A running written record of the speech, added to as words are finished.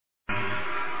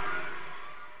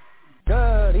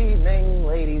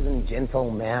ladies and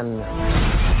gentlemen.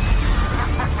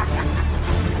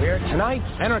 We're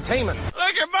tonight's entertainment. Look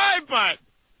at my butt.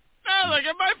 Now look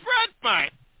at my front butt.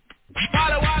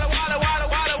 Walla, walla, walla, walla,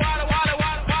 walla, walla, walla,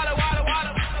 walla, walla, walla,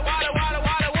 walla, walla, walla,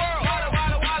 walla, world. Walla,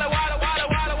 walla, walla,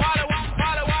 walla, walla, walla, walla,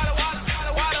 walla, walla,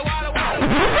 walla, walla, walla,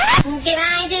 walla. Can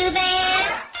I do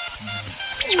that?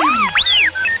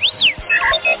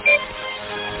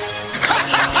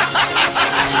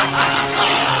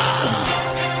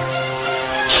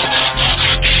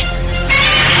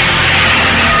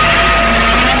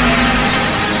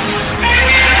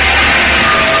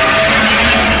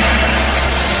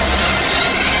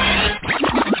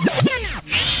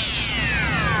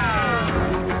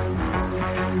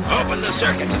 Open the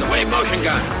circuit to the wave motion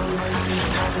gun.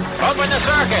 Open the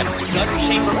circuit. Gun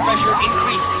chamber pressure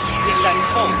increases. Is at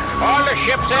full. All the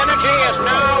ship's energy is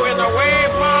now in the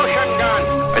wave motion gun.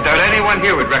 I doubt anyone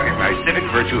here would recognize civic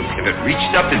virtue if it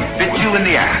reached up and bit you in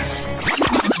the ass.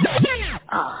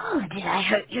 Oh, did I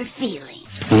hurt your feelings?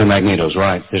 Well, Magneto's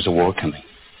right. There's a war coming.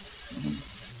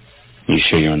 You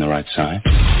sure you're on the right side?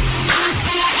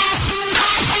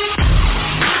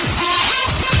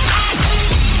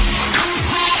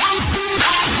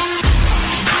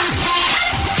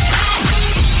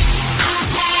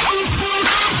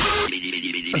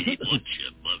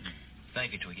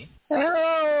 Thank you, Twiggy.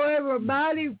 Hello,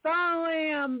 everybody.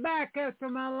 Finally, I'm back after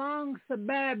my long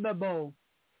sabbatical.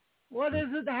 What is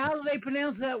it? How do they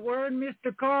pronounce that word,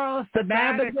 Mr. Carl?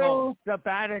 Sabbatical.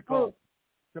 Sabbatical.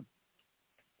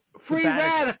 Free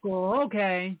radical.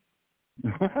 Okay.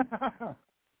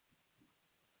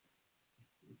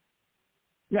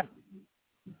 Yeah.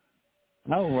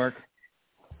 That'll work.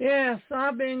 Yes,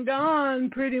 I've been gone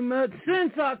pretty much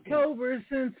since October,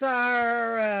 since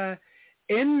our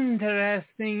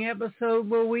interesting episode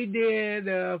where we did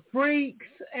Freaks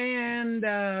and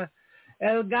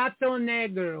El Gato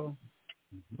Negro.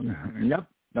 Yep,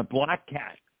 the Black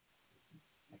Cat.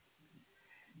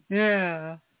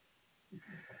 Yeah.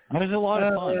 That was a lot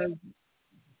of fun.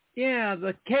 Yeah,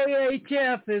 the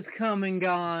KHF is come and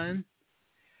gone,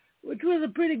 which was a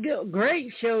pretty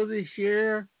great show this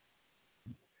year.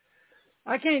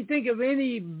 I can't think of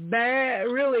any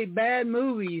really bad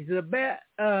movies.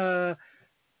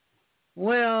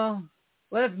 Well,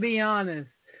 let's be honest.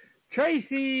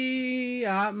 Tracy,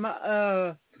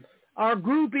 our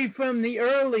groupie from the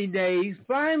early days,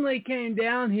 finally came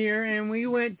down here, and we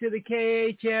went to the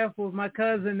KHF with my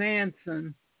cousin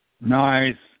Anson.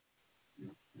 Nice.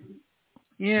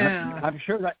 Yeah. I'm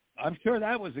sure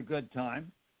that was a good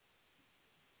time.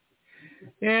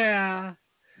 Yeah.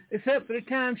 Except for the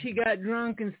time she got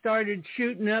drunk and started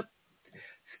to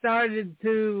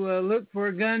look for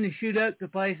a gun to shoot up the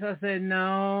place. I said,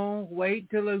 no, wait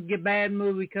till a bad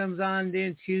movie comes on,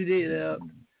 then shoot it up.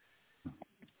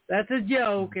 That's a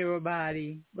joke,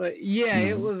 everybody. But, yeah,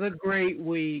 It was a great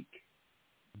week.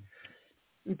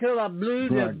 Until I blew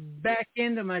the back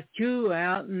end of my chew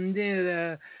out and did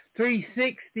a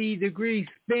 360-degree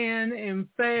spin and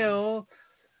fell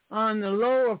on the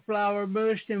lower flower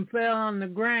bush and fell on the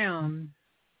ground.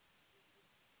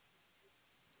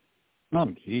 Oh,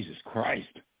 Jesus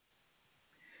Christ.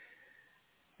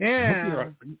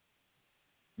 Yeah.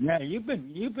 Yeah, you've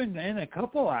been in a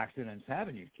couple accidents,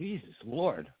 haven't you? Jesus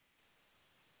Lord.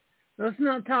 Let's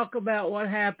not talk about what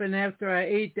happened after I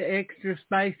ate the extra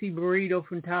spicy burrito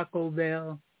from Taco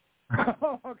Bell.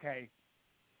 Okay.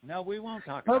 No, we won't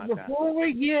talk but about that. But before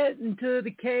we get into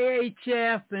the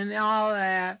KHF and all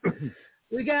that,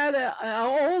 we got an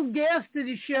old guest of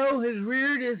the show has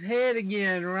reared his head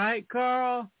again, right,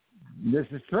 Carl? This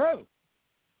is true.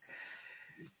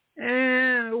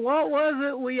 And what was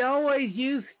it we always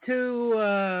used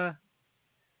to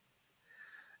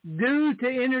do to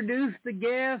introduce the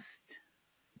guest?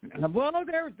 Well,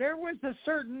 there was a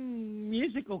certain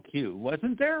musical cue,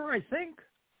 wasn't there, I think?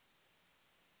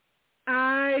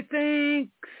 I think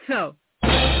so.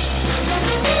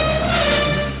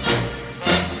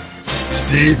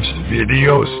 Steve's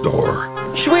Video Store.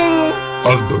 Swing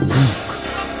of the week.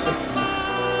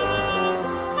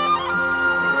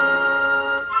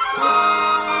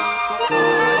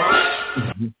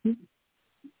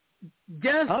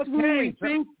 Just when we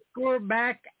think we're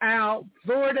back out,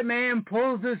 Florida man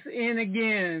pulls us in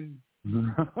again.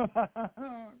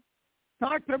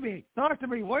 Talk to me.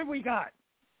 What have we got?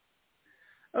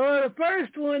 The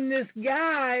first one, this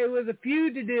guy was a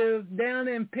fugitive down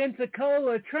in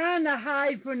Pensacola trying to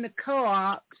hide from the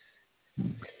co-ops,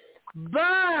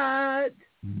 but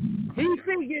he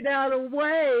figured out a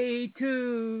way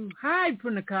to hide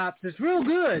from the cops. It's real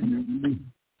good.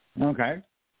 Okay.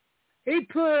 He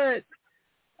put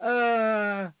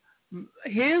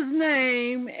his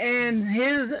name and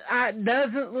his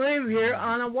doesn't live here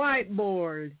on a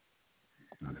whiteboard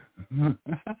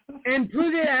and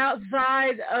put it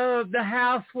outside of the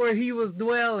house where he was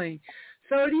dwelling.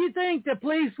 So do you think the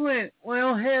police went,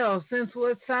 well, hell, since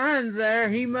what sign's there,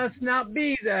 he must not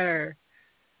be there?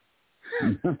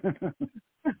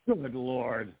 Good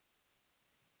Lord.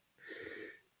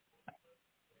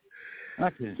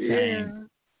 That's insane. Yeah.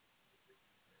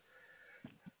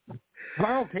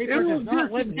 Carl It Kafer was does not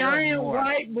just a live here giant anymore.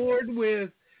 whiteboard with,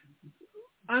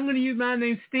 I'm going to use my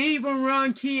name, Stephen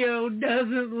Ronquillo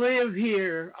doesn't live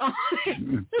here.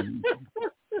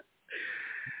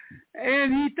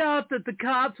 And he thought that the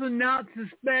cops would not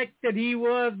suspect that he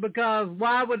was, because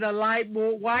why would a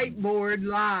whiteboard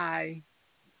lie?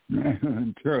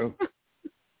 True.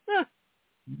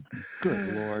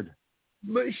 Good Lord.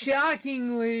 But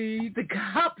shockingly, the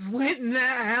cops went in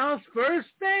that house first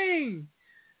thing.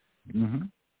 Mm-hmm.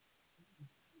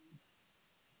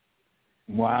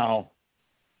 Wow.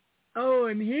 Oh,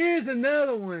 and here's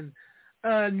another one.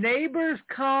 Neighbors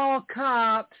call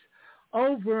cops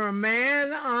over a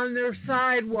man on their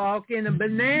sidewalk in a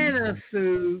banana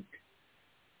suit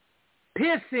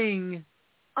pissing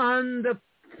on the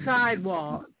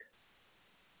sidewalk.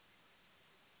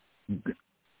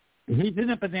 He's in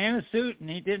a banana suit and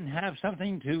he didn't have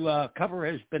something to cover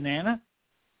his banana?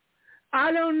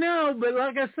 I don't know, but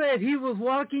like I said, he was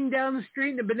walking down the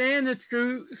street in a banana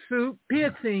suit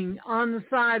pissing on the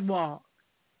sidewalk.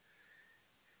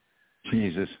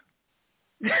 Jesus.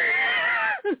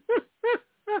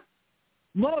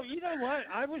 Well, you know what?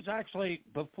 I was actually,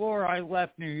 before I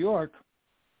left New York,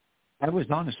 I was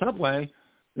on the subway.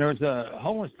 There was a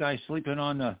homeless guy sleeping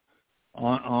on the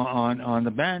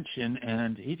bench,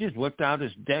 and he just whipped out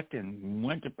his dick and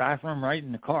went to the bathroom right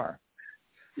in the car.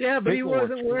 Yeah, but People he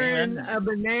wasn't were wearing screaming. a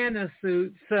banana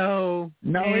suit, so...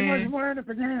 No, he wasn't wearing a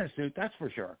banana suit, that's for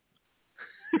sure.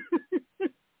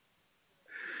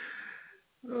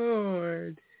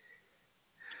 Lord.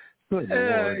 Good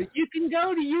Lord. You can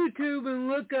go to YouTube and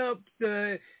look up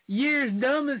the year's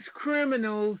dumbest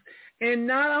criminals, and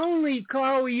not only,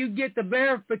 Carl, will you get the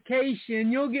verification,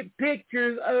 you'll get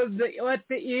pictures of what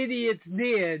the idiots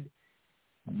did.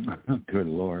 Good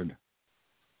Lord.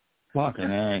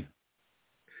 Fucking A.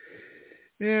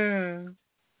 Yeah.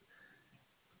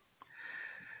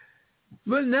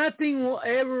 But nothing will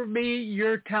ever be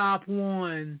your top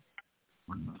one.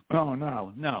 Oh,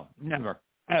 no, never,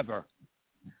 ever.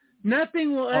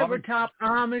 Nothing will ever top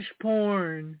Amish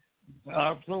porn.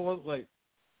 Absolutely.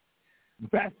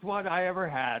 Best one I ever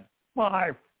had, by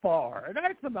far. And I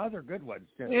had some other good ones,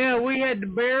 too. Yeah, we had to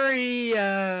bury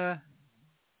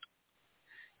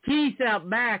Keith out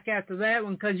back after that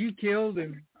one because you killed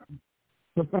him.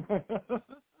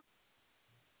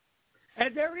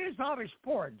 And there is Amish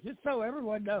porn, just so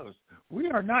everyone knows.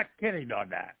 We are not kidding on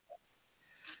that.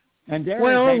 And there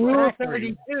well, is a Rule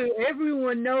factory. 32.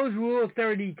 Everyone knows Rule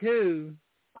 32.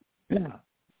 Yeah.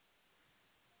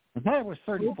 I thought it was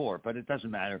 34, but it doesn't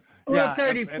matter. Rule yeah,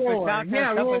 34. If it's out there,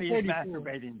 Yeah, Rule somebody is 34.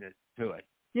 masturbating to it.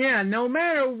 Yeah, no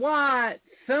matter what,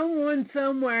 someone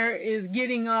somewhere is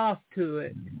getting off to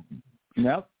it.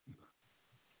 Yep.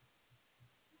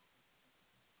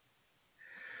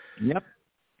 Yep.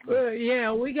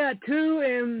 Yeah, we got two,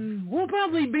 and we'll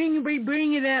probably be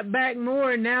bringing that back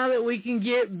more now that we can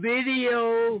get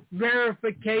video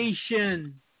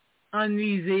verification on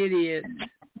these idiots.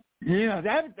 Yeah,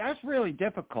 that's really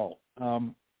difficult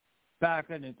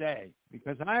back in the day,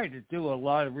 because I had to do a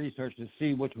lot of research to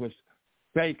see which was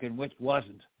fake and which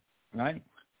wasn't, right?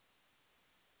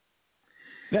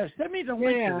 Yeah, send me the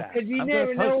link to that. Because you I'm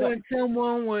never gonna know post when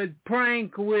someone would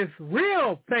prank with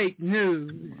real fake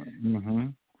news. Mm-hmm.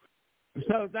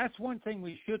 So that's one thing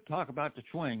we should talk about, the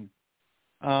Swing.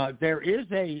 There is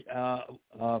a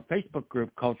Facebook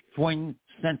group called Swing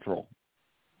Central,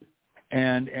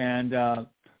 and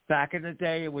back in the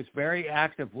day it was very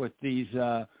active with these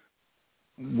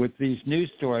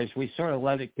news stories. We sort of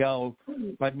let it go,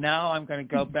 but now I'm going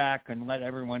to go back and let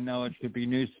everyone know it should be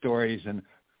news stories. And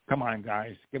come on,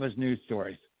 guys, give us news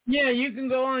stories. Yeah, you can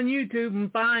go on YouTube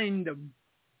and find them.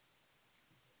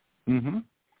 Mm-hmm.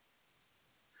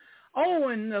 Oh,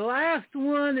 and the last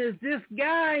one is this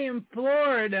guy in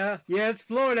Florida, yes,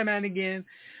 Florida man again,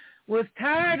 was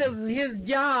tired of his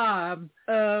job,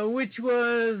 which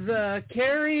was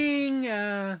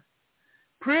carrying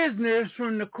prisoners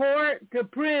from the court to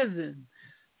prison.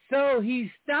 So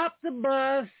he stopped the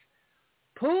bus,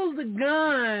 pulled the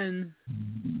gun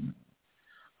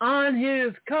on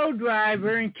his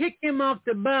co-driver and kicked him off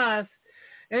the bus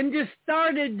and just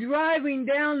started driving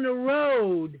down the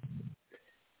road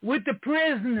with the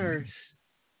prisoners.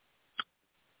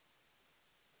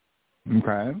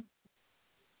 Okay.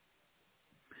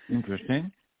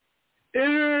 Interesting.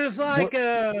 It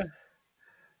was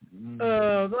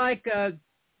like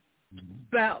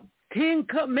about 10.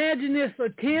 Imagine this: a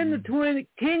 10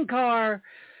 car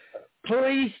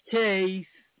police chase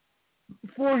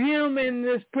for him in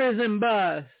this prison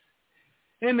bus,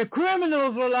 and the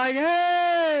criminals were like,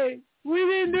 "Hey, we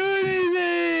didn't do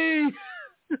anything."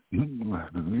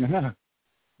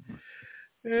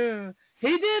 Yeah.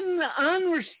 He didn't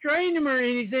unrestrain him or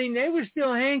anything. They were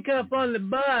still handcuffed on the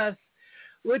bus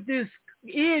with this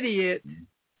idiot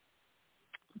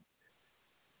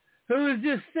who was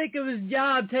just sick of his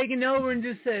job, taking over, and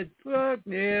just said, "Fuck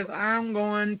this, I'm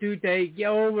going to take you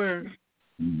over."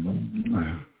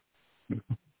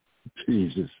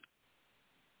 Jesus.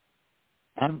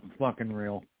 I'm fucking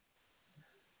real.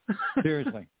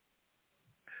 Seriously.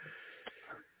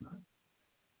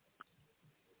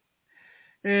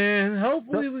 And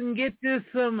hopefully we can get this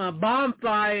from a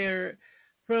bonfire,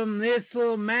 from this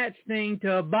little match thing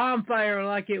to a bonfire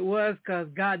like it was, because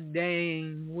god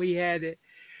dang, we had it.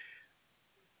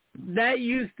 That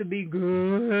used to be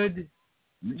good.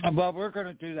 Well, we're going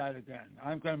to do that again.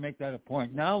 I'm going to make that a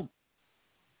point. Now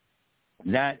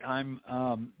that I'm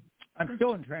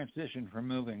still in transition for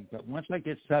moving, but once I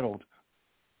get settled,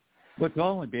 which will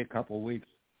only be a couple of weeks,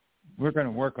 we're going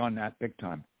to work on that big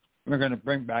time. We're going to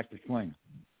bring back the swing.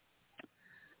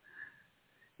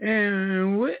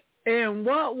 And what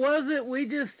was it we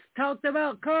just talked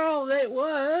about, Carl? It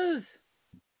was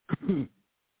the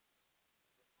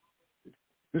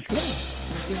swing.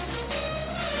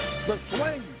 The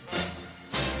swing.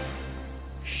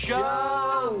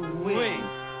 Showing.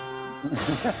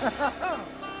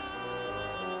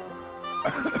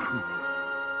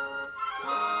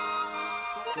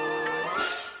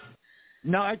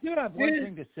 Now, I do have one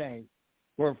thing to say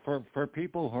for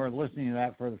people who are listening to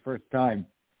that for the first time.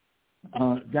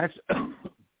 That's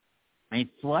a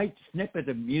slight snippet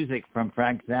of music from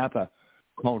Frank Zappa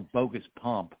called Bogus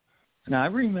Pomp. Now, I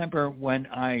remember when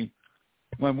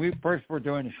we first were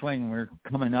doing the swing, we were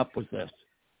coming up with this.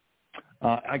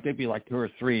 I gave you like 2 or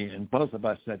 3, and both of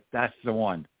us said, that's the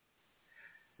one.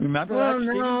 Remember that,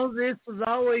 Steve? No, this was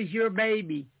always your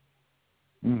baby.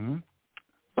 Mm-hmm.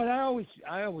 But I always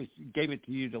gave it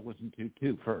to you to listen to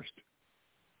too first.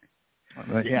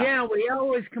 But yeah, we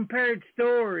always compared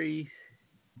stories.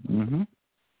 Mhm.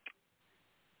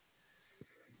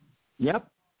 Yep.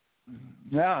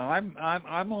 Yeah,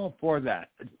 I'm all for that.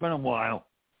 It's been a while.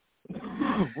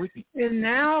 And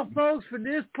now, folks, for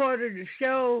this part of the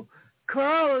show,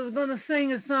 Carl is going to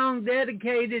sing a song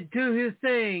dedicated to his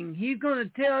thing. He's going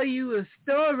to tell you a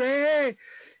story,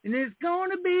 and it's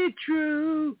going to be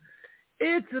true.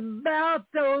 It's about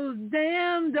those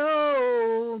damned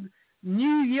old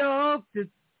New York to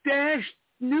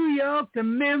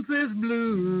Memphis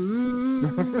blues.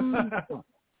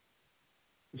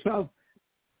 So,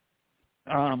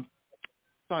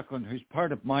 Buckland, who's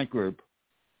part of my group,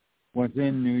 was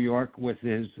in New York with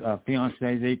his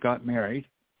fiancée. They got married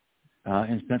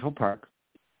in Central Park.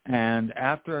 And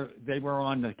after they were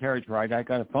on the carriage ride, I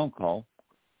got a phone call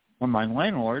from my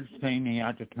landlord saying he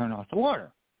had to turn off the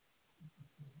water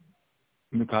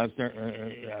because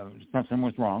something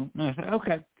was wrong. And I said,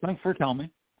 okay, thanks for telling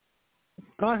me.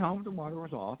 Got home, the water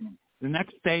was off. The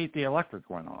next day, the electric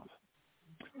went off.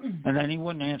 And then he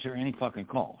wouldn't answer any fucking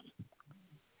calls.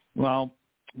 Well,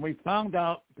 we found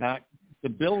out that the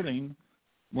building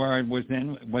where it was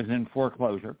in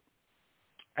foreclosure.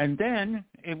 And then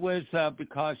it was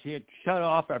because he had shut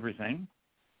off everything,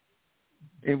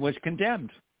 it was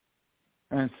condemned.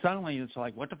 And suddenly it's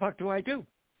like, what the fuck do I do?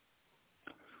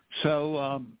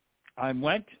 So I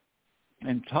went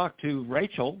and talked to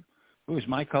Rachel, who is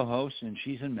my co-host, and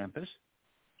she's in Memphis.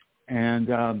 And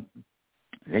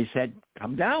they said,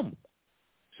 come down.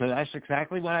 So that's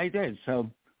exactly what I did. So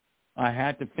I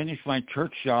had to finish my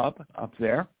church job up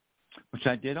there, which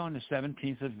I did on the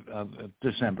 17th of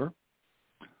December.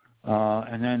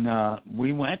 And then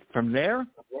we went from there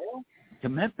to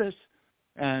Memphis,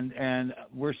 and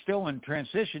we're still in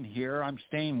transition here. I'm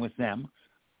staying with them.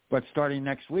 But starting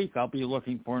next week, I'll be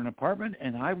looking for an apartment,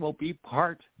 and I will be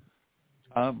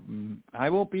I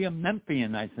will be a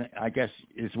Memphian, I guess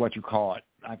is what you call it.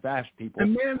 I've asked people.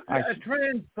 A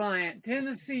transplant,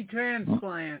 Tennessee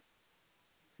transplant.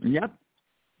 Yep.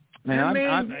 And that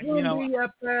means you're going to be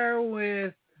up there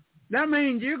with, that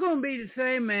means you're going to be the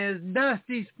same as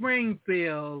Dusty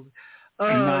Springfield,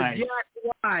 nice. Jack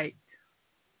White.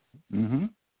 Mm-hmm.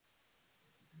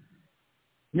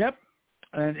 Yep.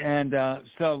 And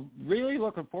so really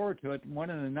looking forward to it. One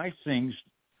of the nice things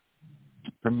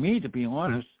for me, to be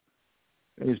honest,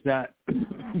 is that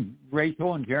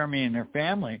Rachel and Jeremy and their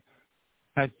family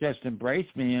has just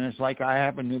embraced me, and it's like I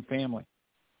have a new family.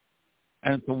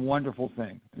 And it's a wonderful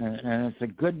thing, and it's a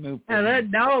good move for me.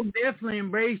 That dog definitely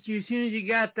embraced you as soon as you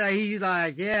got there. He's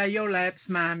like, yeah, your lap's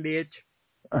mine, bitch.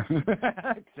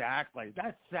 Exactly.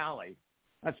 That's Sally.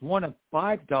 That's one of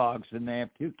 5 dogs, and they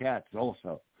have 2 cats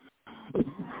also.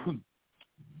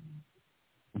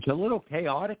 It's a little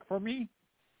chaotic for me.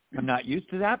 I'm not used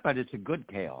to that, but it's a good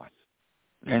chaos.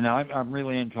 And I'm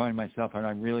really enjoying myself, and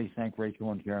I really thank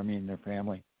Rachel and Jeremy and their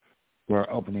family for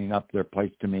opening up their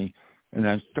place to me. And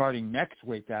then starting next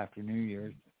week after New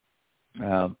Year's,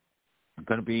 I'm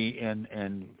going to be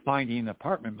in finding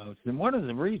apartment modes. And one of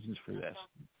the reasons for this.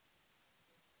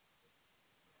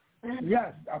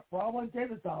 Yes, I probably did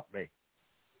adopt me.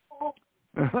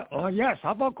 Oh, yes,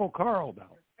 I'm Uncle Carl,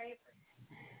 though.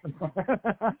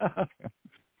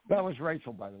 That was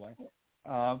Rachel, by the way.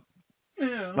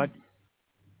 Yeah.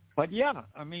 But yeah,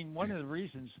 I mean, one of the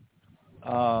reasons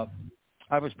I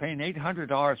was paying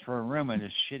 $800 for a room in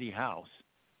this shitty house.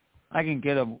 I can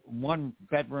get a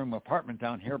 1-bedroom apartment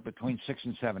down here between $600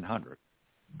 and $700.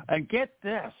 And get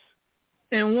this.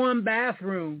 And 1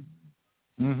 bathroom.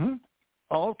 Mm-hmm.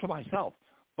 All to myself.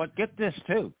 But get this,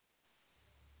 too.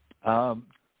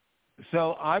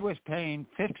 So I was paying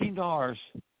 $15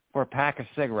 for a pack of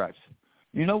cigarettes.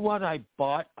 You know what I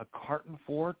bought a carton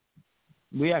for?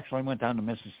 We actually went down to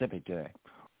Mississippi today.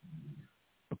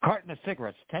 A carton of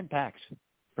cigarettes, 10 packs,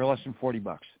 for less than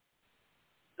 $40.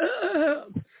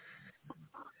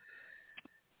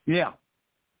 Yeah.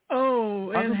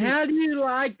 Oh, and how do you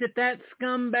like that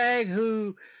scumbag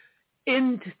who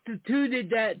instituted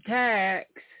that tax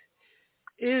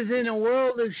is in a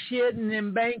world of shit and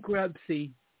in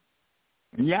bankruptcy?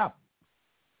 Yeah.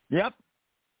 Yep.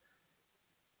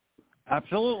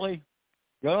 Absolutely.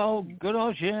 Good old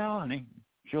Giuliani.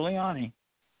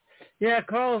 Yeah,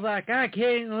 Carl's like, I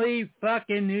can't leave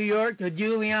fucking New York till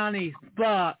Giuliani's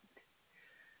fucked.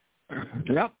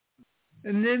 Yep.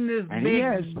 And then this and big... he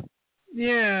is.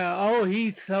 Yeah, oh,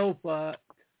 he's so fucked.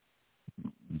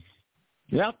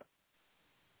 Yep.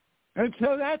 And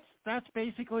so that's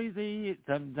basically the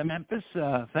Memphis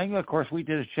thing. Of course, we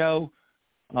did a show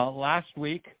last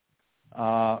week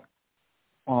on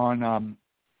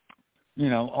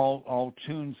all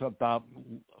tunes about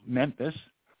Memphis,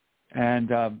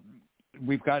 and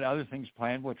we've got other things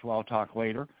planned, which I'll talk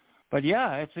later. But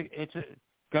yeah, it's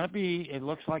gonna be. It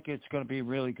looks like it's gonna be a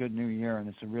really good new year, and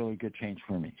it's a really good change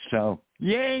for me. So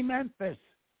yay, Memphis!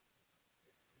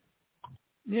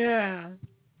 Yeah.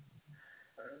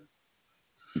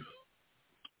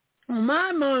 Well,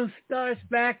 my month starts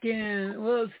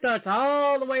it starts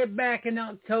all the way back in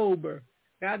October.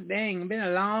 God dang, it's been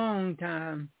a long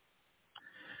time.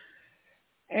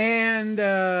 And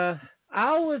I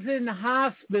was in the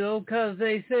hospital because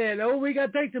they said, we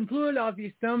got to take some fluid off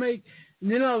your stomach.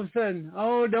 And then all of a sudden,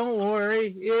 don't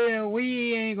worry. Yeah,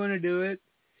 we ain't going to do it.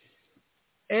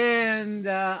 And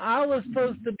I was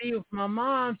supposed to be with my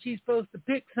mom. She's supposed to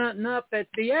pick something up at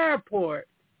the airport.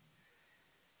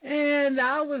 And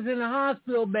I was in the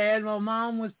hospital bed while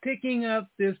Mom was picking up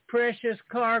this precious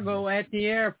cargo at the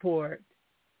airport.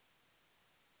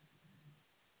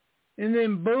 And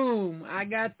then, boom, I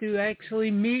got to actually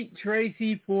meet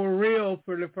Tracy for real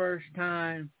for the first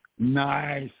time.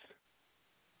 Nice.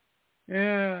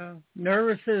 Yeah,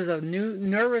 nervous as a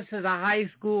high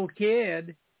school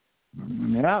kid.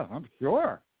 Yeah, I'm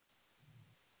sure.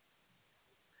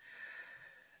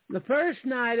 The first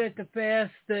night at the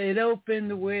fest, it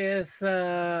opened with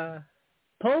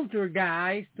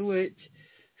Poltergeist, which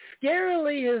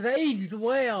scarily has aged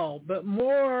well, but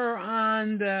more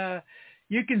on the,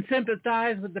 you can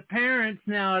sympathize with the parents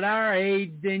now at our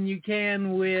age than you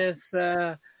can with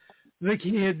the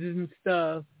kids and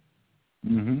stuff.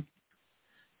 Mm-hmm.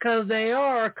 Because they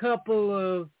are a couple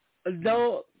of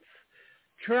adults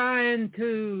trying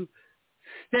to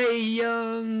stay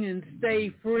young and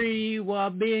stay free while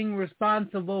being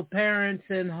responsible parents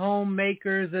and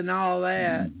homemakers and all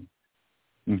that.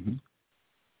 Mm-hmm.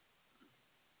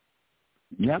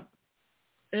 Yep.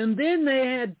 And then they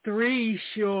had 3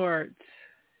 shorts.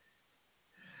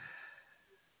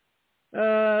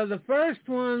 The first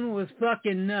one was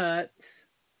Fucking Nuts.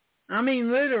 I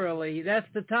mean, literally, that's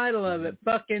the title of it,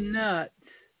 Fucking Nuts.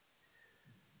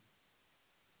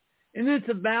 And it's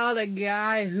about a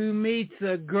guy who meets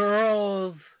a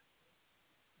girl's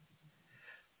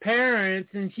parents,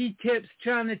 and she keeps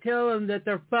trying to tell him that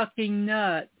they're fucking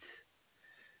nuts.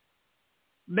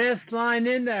 Best line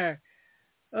in there.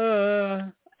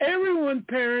 Everyone's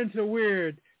parents are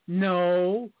weird.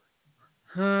 No,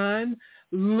 hon,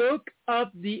 look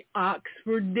up the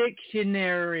Oxford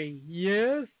Dictionary.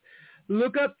 Yes.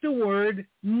 Look up the word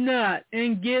nut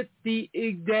and get the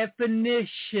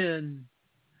definition.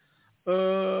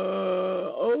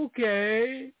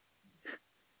 Okay.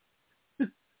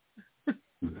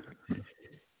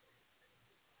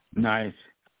 Nice.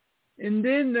 And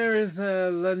then there's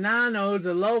Lenano,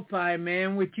 the Lo-Fi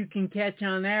Man, which you can catch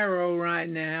on Arrow right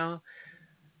now,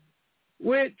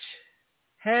 which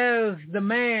was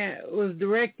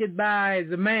directed by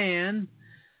the man,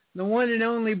 the one and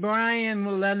only Brian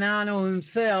Lenano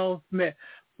himself,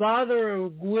 father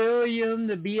of William,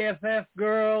 the BFF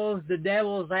Girls, the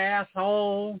Devil's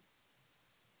Asshole.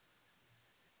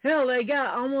 Hell, they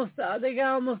got almost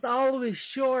all of his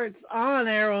shorts on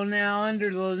Arrow now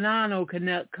under the Lenano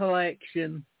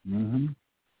collection. Mm-hmm.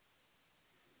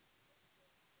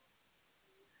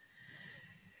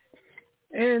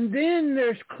 And then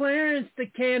there's Clarence the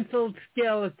Canceled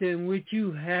Skeleton, which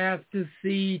you have to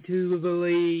see to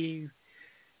believe.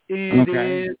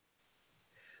 That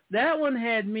one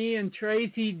had me and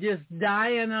Tracy just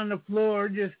dying on the floor,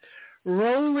 just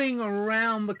rolling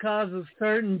around because of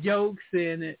certain jokes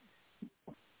in it.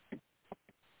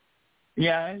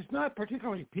 Yeah, it's not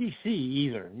particularly PC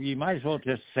either. You might as well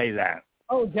just say that.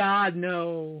 Oh, God,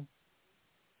 no.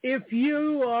 If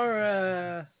you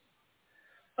are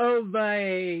of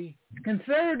a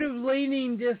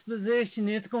conservative-leaning disposition,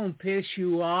 it's going to piss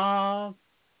you off.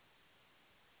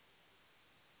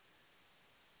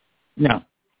 No.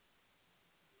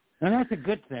 And that's a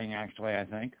good thing, actually, I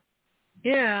think.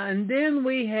 Yeah, and then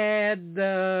we had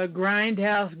the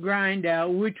Grindhouse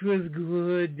Grindout, which was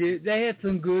good. They had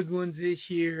some good ones this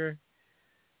year.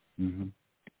 Mm-hmm.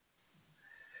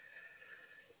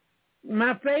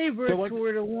 My favorites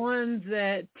were the ones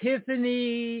that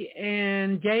Tiffany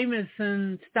and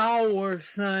Jameson Stallworth's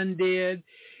son did.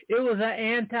 It was an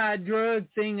anti-drug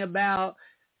thing about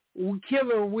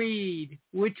killer weed,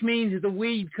 which means the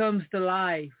weed comes to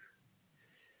life.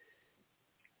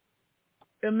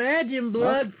 Imagine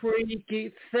Blood Freak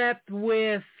except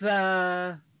with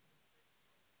the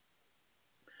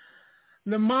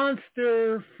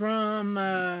monster from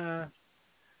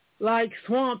like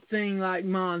Swamp Thing, like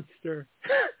monster.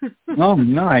 Oh,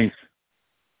 nice.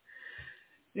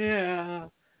 Yeah.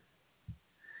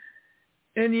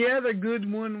 And the other good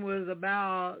one was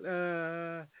about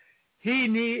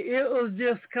it was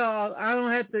just called, I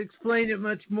don't have to explain it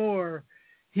much more.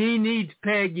 He needs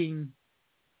pegging.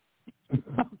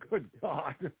 Oh, good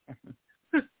God.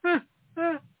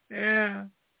 Yeah.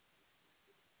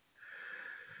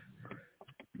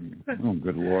 Oh,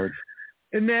 good Lord.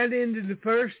 And that ended the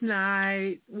first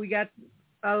night.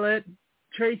 I let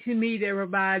Tracy meet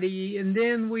everybody, and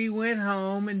then we went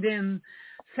home, and then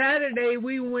Saturday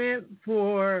we went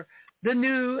for the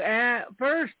new,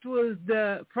 first was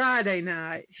the Friday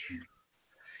night.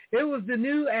 It was the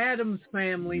new Addams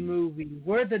Family movie,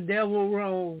 Where the Devil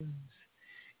Roams.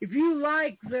 If you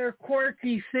like their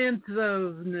quirky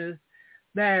sensitiveness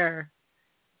there,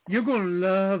 you're going to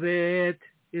love it.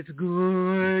 It's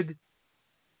good.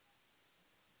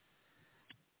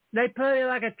 They play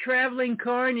like a traveling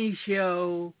carny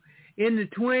show in the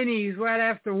 1920s, right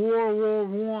after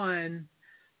World War I,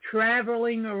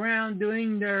 traveling around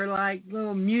doing their like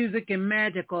little music and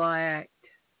magical act.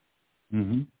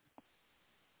 Mm-hmm.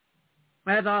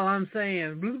 That's all I'm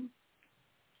saying.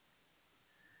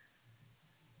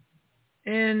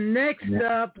 And next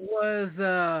up was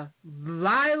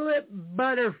Violet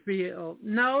Butterfield.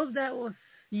 No, that was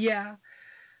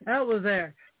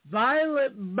there.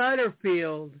 Violet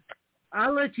Butterfield.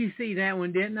 I let you see that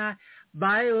one, didn't I?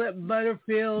 Violet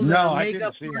Butterfield. No, I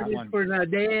makeup didn't see that one. For the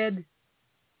dead.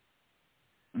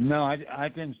 No, I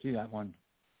didn't see that one.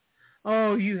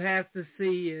 Oh, you have to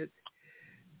see it.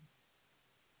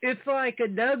 It's like a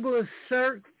Douglas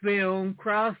Sirk film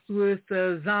crossed with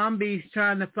zombies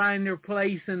trying to find their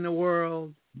place in the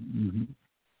world. Mm-hmm.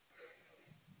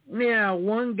 Yeah,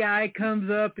 one guy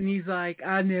comes up and he's like,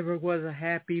 I never was a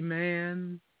happy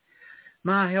man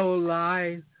my whole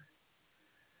life.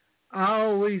 I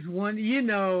always wanted,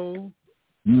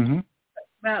 mm-hmm.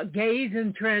 about gays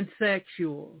and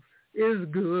transsexuals. It was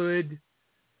good.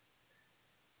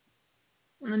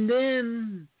 And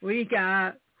then we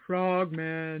got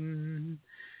Frogman,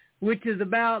 which is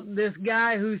about this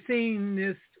guy who's seen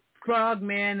this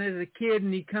Frogman as a kid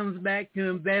and he comes back to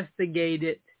investigate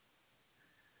it.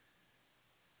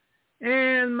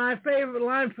 And my favorite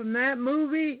line from that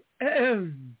movie,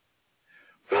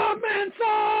 Frogman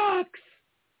sucks!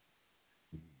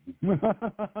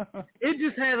 It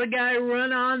just has a guy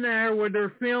run on there where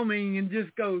they're filming and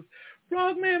just goes,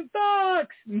 Frogman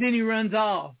sucks! And then he runs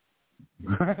off.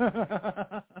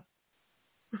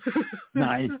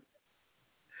 Nice.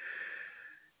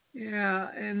 Yeah,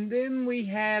 and then we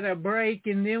had a break,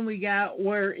 and then we got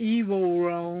Where Evil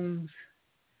Roams,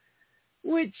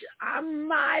 which I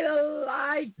might have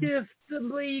liked if the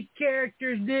lead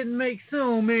characters didn't make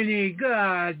so many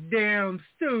goddamn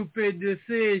stupid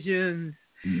decisions.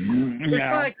 Yeah.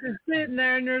 It's like they're sitting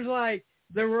there and there's like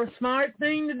the smart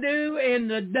thing to do and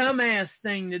the dumbass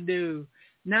thing to do.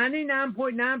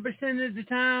 99.9% of the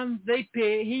time,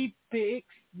 he picks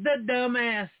the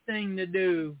dumbass thing to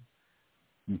do.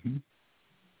 Mm-hmm.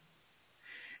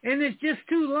 And it's just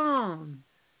too long.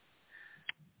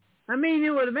 I mean,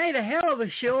 it would have made a hell of a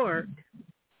short.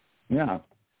 Yeah.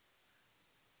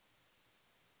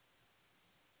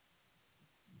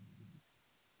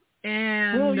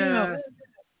 And well,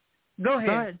 go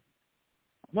ahead.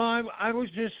 Well, I was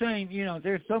just saying,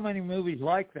 there's so many movies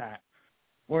like that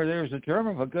where there's a germ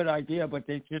of a good idea, but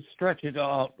they just stretch it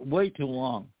out way too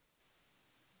long.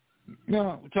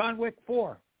 John Wick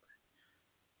 4.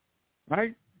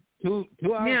 Right? 2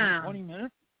 hours and 20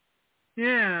 minutes?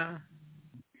 Yeah.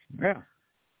 Yeah.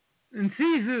 And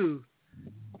Sisu,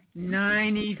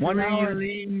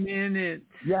 93 minutes.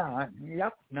 Yeah.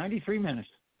 Yep. 93 minutes.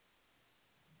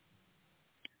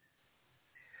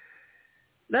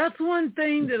 That's one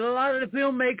thing that a lot of the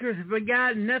filmmakers have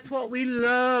forgotten. That's what we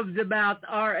loved about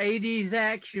our 80s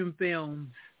action films.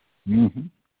 Mm-hmm.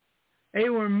 They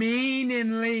were mean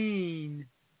and lean.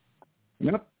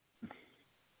 Yep.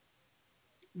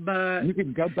 But you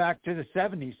can go back to the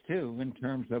 70s, too, in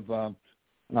terms of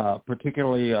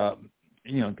particularly,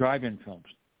 drive-in films.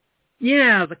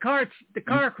 Yeah, the car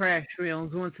crash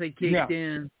films once they kicked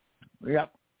in.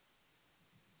 Yep.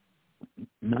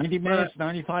 90 minutes,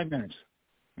 95 minutes.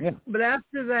 Yeah. But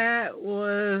after that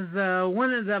was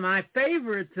one of my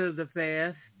favorites of the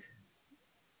fest,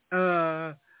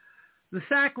 The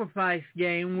Sacrifice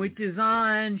Game, which is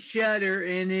on Shudder,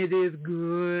 and it is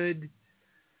good.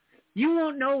 You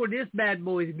won't know where this bad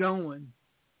boy's going.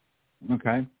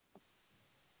 Okay.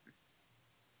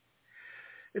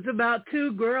 It's about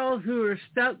two girls who are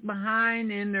stuck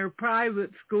behind in their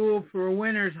private school for a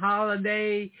winter's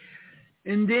holiday,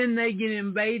 and then they get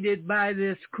invaded by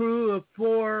this crew of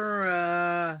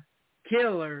 4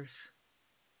 killers.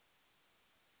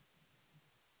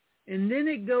 And then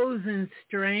it goes in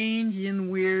strange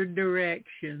and weird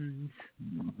directions.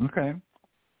 Okay.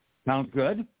 Sounds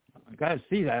good. I got to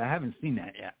see that. I haven't seen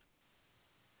that yet.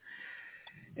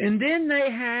 And then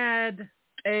they had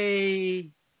a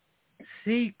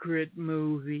secret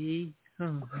movie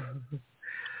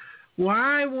where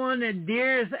I wanted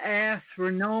Deer's ass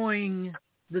for knowing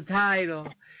the title.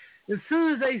 As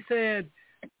soon as they said,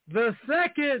 the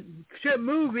second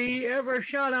movie ever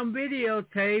shot on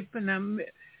videotape,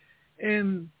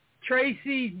 and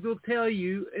Tracy will tell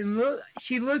you, and look,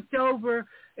 she looked over,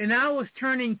 and I was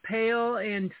turning pale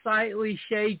and slightly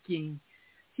shaking.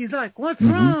 She's like, what's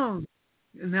wrong?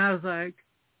 And I was like,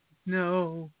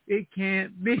 no, it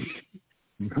can't be.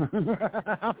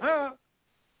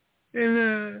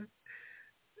 And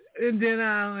then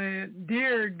I went,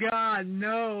 dear God,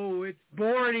 no, it's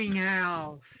Boarding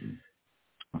House.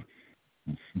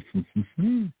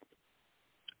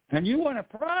 And you won a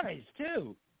prize,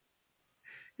 too.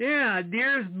 Yeah,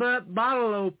 Deer's Butt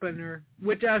bottle opener,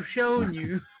 which I've shown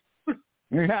you.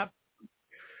 Yeah.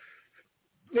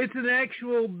 It's an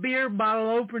actual beer bottle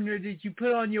opener that you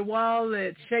put on your wall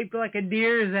that's shaped like a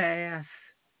deer's ass.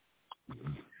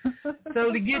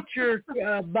 So to get your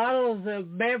bottles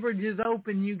of beverages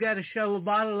open, you got to shove a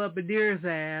bottle up a deer's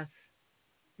ass.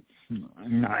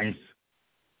 Nice.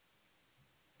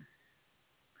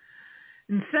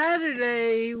 And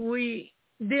Saturday, we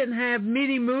didn't have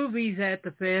many movies at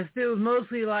the fest. It was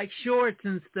mostly like shorts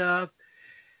and stuff.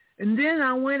 And then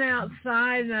I went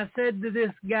outside and I said to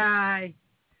this guy,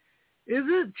 is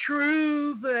it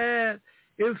true that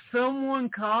if someone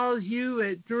calls you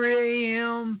at 3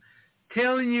 a.m.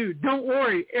 telling you, don't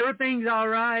worry, everything's all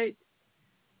right,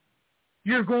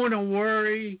 you're going to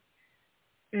worry?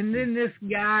 And then this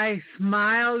guy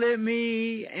smiled at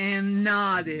me and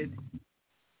nodded.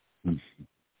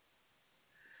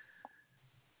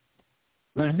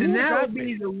 And that would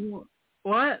be the one.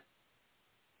 What?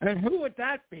 And who would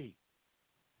that be?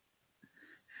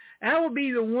 That would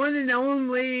be the one and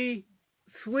only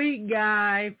sweet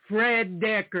guy, Fred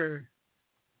Decker.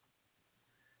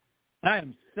 I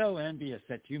am so envious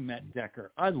that you met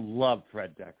Decker. I love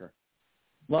Fred Decker.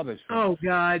 Love his films. Oh,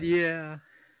 God, yeah.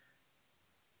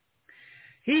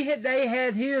 They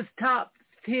had his top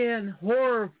 10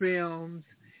 horror films,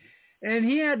 and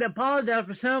he had to apologize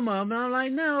for some of them. And I'm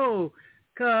like, no,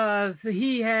 because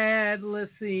he had,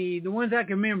 let's see, the ones I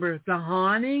can remember, The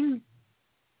Haunting,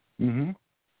 Mm-hmm.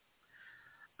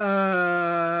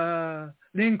 The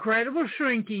Incredible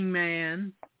Shrinking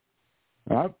Man,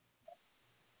 Yep.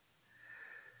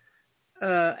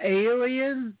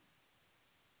 Alien,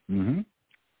 Mm-hmm.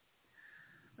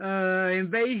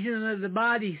 Invasion of the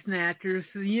Body Snatchers,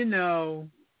 you know.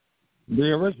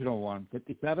 The original one,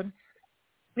 57?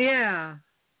 Yeah.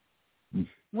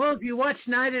 Well, if you watch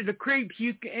Night of the Creeps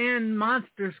and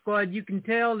Monster Squad, you can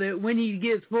tell that when he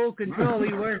gets full control,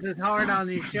 he wears his heart on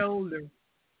his shoulder.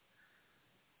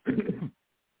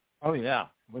 Oh, yeah,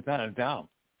 without a doubt.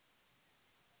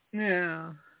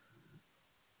 Yeah.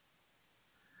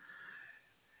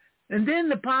 And then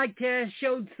the podcast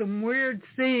showed some weird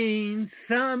scenes,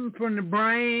 some from the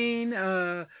brain,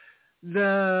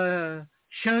 the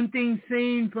shunting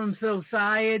scene from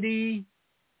Society.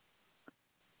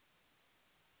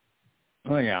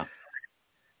 Oh, yeah.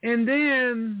 And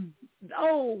then,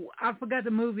 I forgot the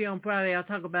movie on Friday. I'll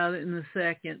talk about it in a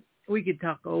second. We could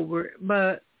talk over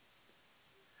it.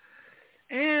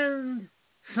 And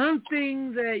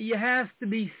something that you have to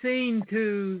be seen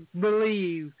to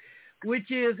believe, which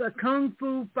is a kung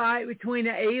fu fight between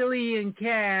an alien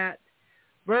cat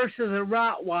versus a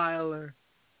Rottweiler.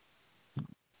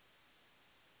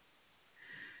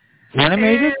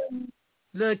 Animated? And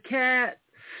the cat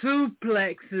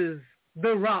suplexes the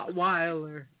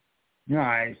Rottweiler.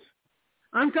 Nice.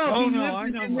 I'm talking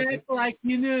like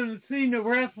you knew seen the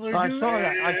wrestler. I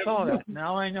saw that.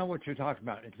 Now I know what you're talking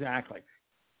about. Exactly.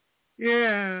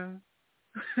 Yeah.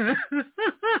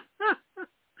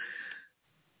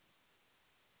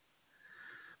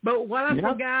 But what I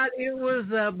forgot, it was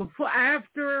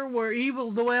after Where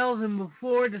Evil Dwells and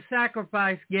before the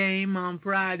Sacrifice Game on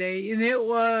Friday, and it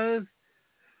was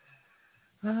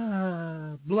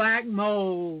Black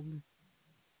Mold.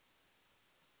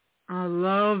 I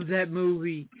love that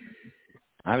movie.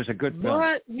 That was a good film.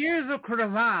 But here's a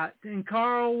cravat, and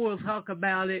Carl will talk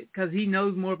about it because he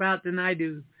knows more about it than I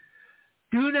do.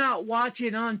 Do not watch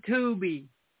it on Tubi.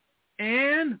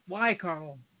 And why,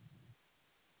 Carl?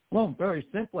 Well, very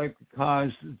simply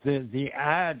because the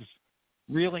ads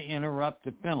really interrupt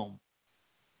the film.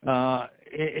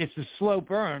 It's a slow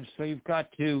burn, so you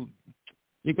got to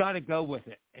go with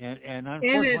it. And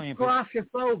unfortunately, it's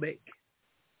claustrophobic.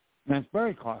 And it's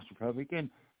very claustrophobic.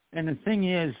 And the thing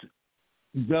is,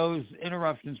 those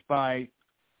interruptions by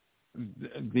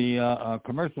the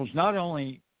commercials not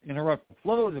only interrupt the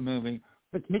flow of the movie,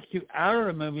 but takes you out of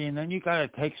the movie, and then you got to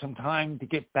take some time to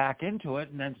get back into it,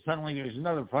 and then suddenly there's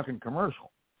another fucking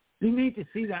commercial. You need to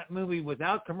see that movie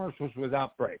without commercials,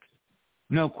 without breaks.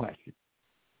 No question.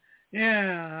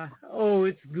 Yeah. Oh,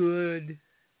 it's good.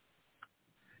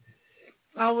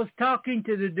 I was talking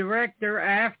to the director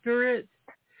after it.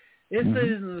 This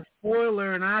isn't a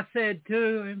spoiler, and I said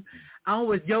to him, I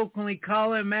always jokingly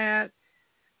call him Matt,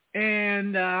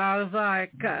 and I was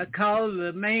like, called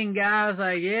the main guy, I was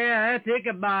like, yeah, that's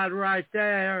Ichabod right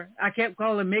there. I kept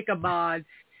calling him Ichabod,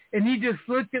 and he just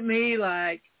looked at me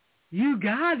like, you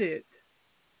got it.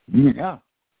 Yeah.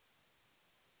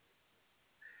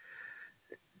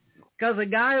 Because the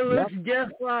guy looks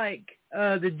just like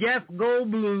the Jeff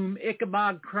Goldblum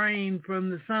Ichabod Crane from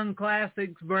the Sun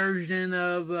Classics version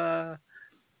of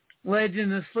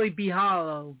Legend of Sleepy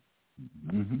Hollow.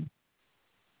 Mm-hmm.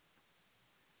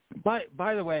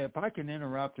 By the way, if I can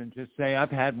interrupt and just say I've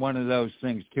had one of those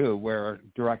things too, where a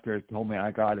director told me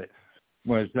I got it.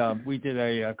 Was we did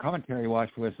a commentary watch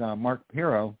with Mark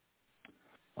Pirro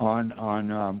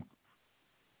on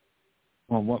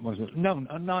well, what was it? No,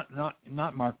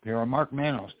 not Mark Pirro, Mark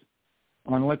Manos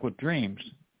on Liquid Dreams,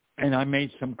 and I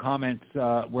made some comments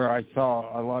where I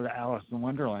saw a lot of Alice in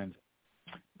Wonderland,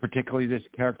 particularly this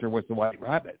character with the White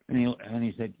Rabbit, and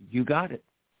he said, "You got it,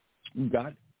 you got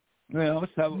it." You know,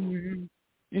 so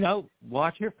you know,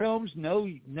 watch your films, know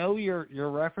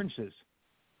your references,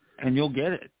 and you'll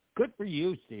get it. Good for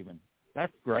you, Stephen.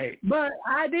 That's great. But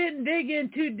I didn't dig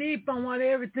in too deep on what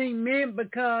everything meant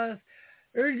because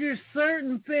there's just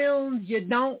certain films you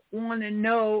don't want to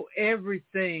know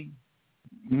everything.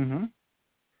 Mm-hmm.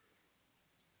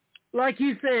 Like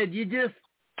you said, you just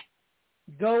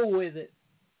go with it.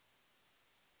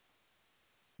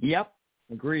 Yep,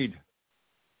 agreed.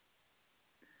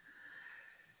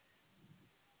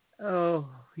 Oh,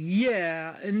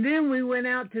 yeah. And then we went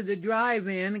out to the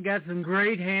drive-in and got some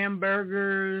great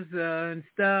hamburgers and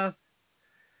stuff.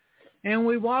 And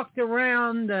we walked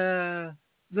around the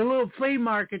little flea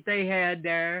market they had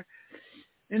there.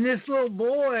 And this little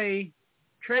boy,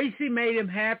 Tracy made him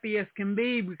happy as can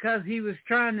be because he was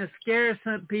trying to scare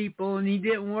some people and he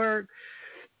didn't work.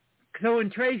 So when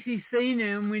Tracy seen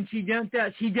him, when she jumped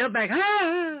out, she jumped back,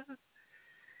 ah!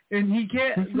 And he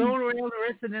kept going around the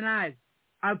rest of the night.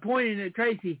 I pointed at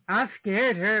Tracy. I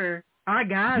scared her. I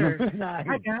got her. Nice.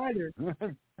 I got her.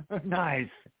 Nice.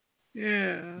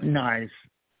 Yeah. Nice.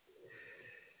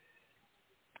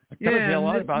 Yeah, a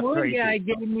lot this about one Tracy. guy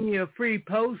gave me a free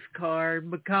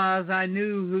postcard because I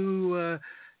knew who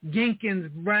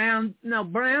Brown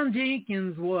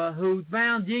Jenkins was. Who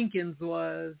Brown Jenkins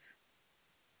was.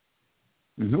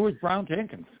 Who was Brown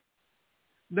Jenkins?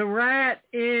 The rat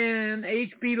in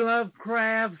H.P.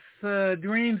 Lovecraft's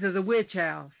Dreams of the Witch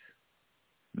House.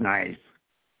 Nice.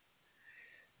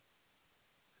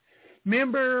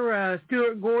 Remember,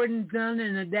 Stuart Gordon's done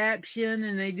an adaptation,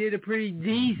 and they did a pretty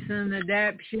decent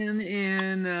adaptation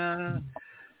in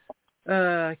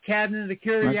Cabinet of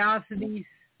Curiosities.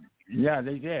 Yeah,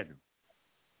 they did.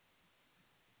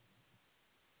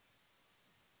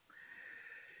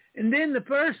 And then the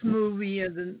first movie,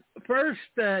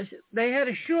 they had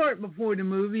a short before the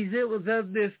movies. It was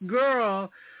of this girl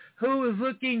who was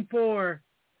looking for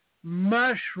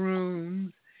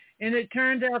mushrooms. And it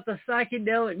turned out the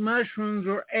psychedelic mushrooms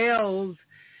were elves,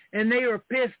 and they were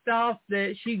pissed off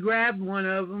that she grabbed one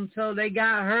of them, so they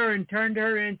got her and turned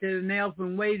her into an elf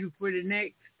and waited for the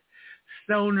next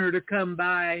stoner to come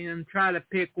by and try to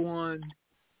pick one.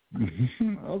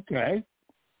 Okay.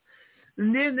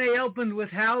 And then they opened with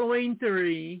Halloween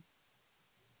 3.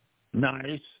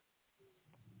 Nice.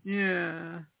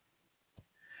 Yeah.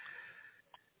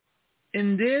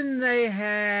 And then they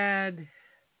had...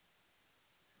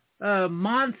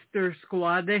 Monster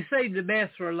Squad. They saved the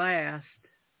best for last.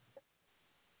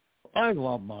 I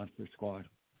love Monster Squad.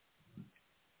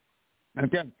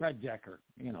 Again, Fred Decker,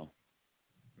 you know.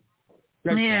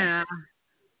 Yeah.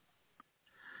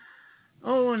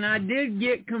 Oh, and I did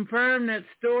get confirmed that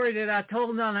story that I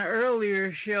told on an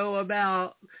earlier show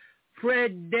about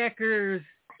Fred Decker's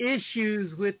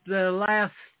issues with the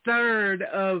last third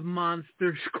of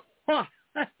Monster Squad.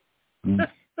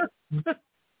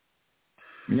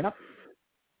 Yep.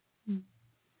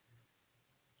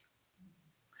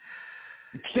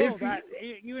 Still,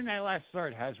 even that last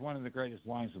third has one of the greatest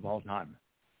lines of all time.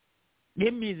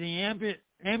 Give me the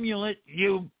amulet,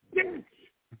 you bitch.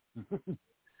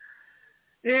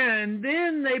 Yeah, and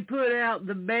then they put out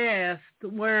the best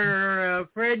where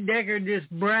Fred Decker just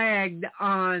bragged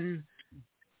on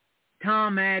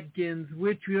Tom Atkins,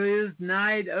 which was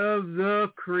Night of the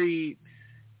Creeps.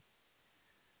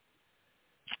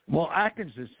 Well,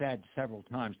 Atkins has said several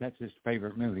times that's his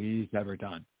favorite movie he's ever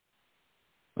done.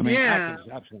 I mean, yeah. Atkins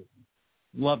absolutely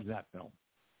loves that film.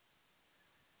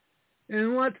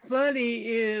 And what's funny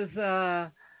is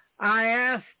I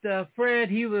asked Fred,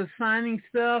 he was signing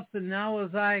stuff, and I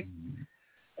was like,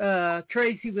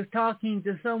 Tracy was talking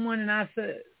to someone, and I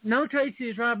said, no,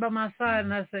 Tracy is right by my side,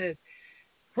 and I said,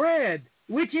 Fred,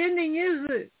 which ending is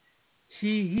it?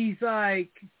 He's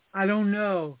like, I don't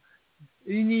know.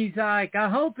 And he's like, I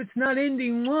hope it's not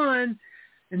ending one.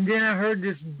 And then I heard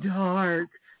this dark,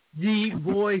 deep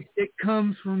voice that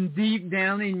comes from deep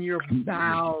down in your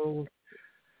bowels.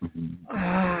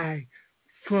 I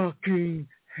fucking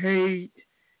hate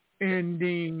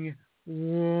ending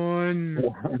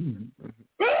one.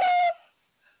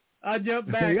 I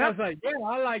jumped back. I was like, yeah,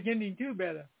 I like ending two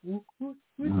better.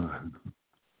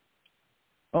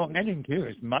 Oh, ending two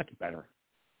is much better.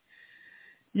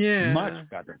 Yeah. Much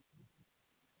better.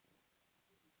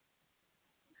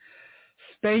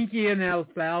 Spanky and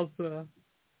alfalfa.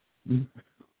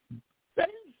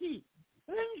 Spankies.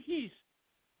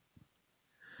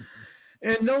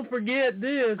 And don't forget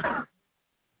this.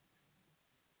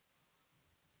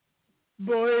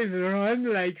 Boys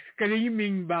run like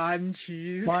screaming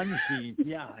banshees. Banshees,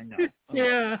 yeah, I know.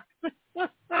 Yeah.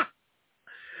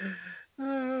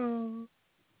 Oh.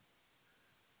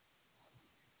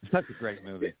 Such a great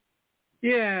movie.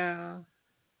 Yeah.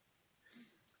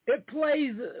 It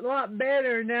plays a lot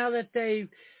better now that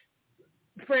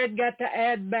Fred got to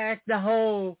add back the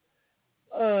whole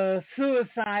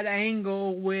suicide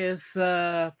angle with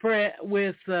Tom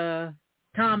Atkins.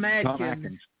 Tom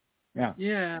Atkins. Yeah.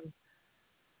 Yeah.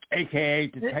 AKA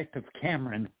Detective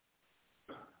Cameron.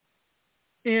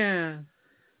 Yeah.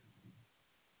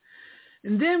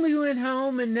 And then we went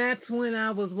home, and that's when I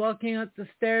was walking up the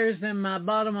stairs, and my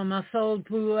bottom of my soul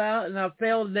flew out, and I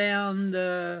fell down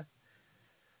the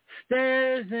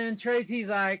stairs, and Tracy's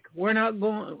like, we're not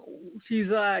going. She's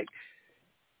like,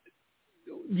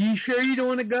 you sure you don't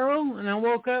want to go? And I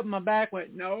woke up, and my back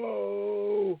went,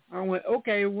 no. I went,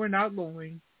 okay, we're not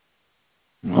going.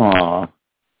 Aww.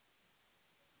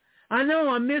 I know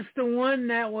I missed the one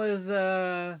that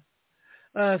was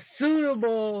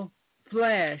suitable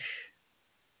flesh.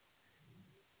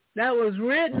 that was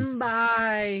written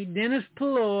by Dennis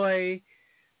Palloy,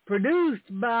 produced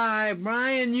by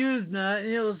Brian Usna, and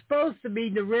it was supposed to be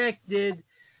directed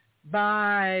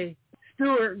by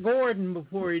Stuart Gordon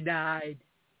before he died.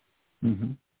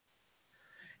 Mm-hmm.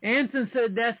 Anson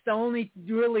said that's the only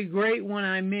really great one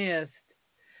I missed.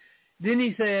 Then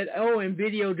he said, oh, and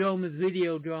Videodrome is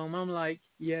Videodrome. I'm like,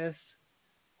 yes.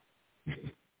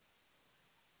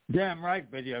 Damn right,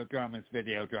 Videodrome is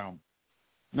Videodrome.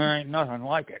 There ain't nothing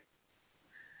like it.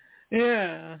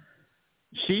 Yeah.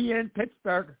 See you in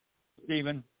Pittsburgh,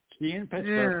 Stephen. See you in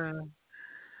Pittsburgh.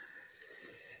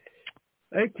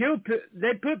 Yeah.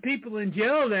 They put people in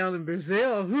jail down in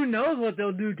Brazil. Who knows what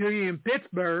they'll do to you in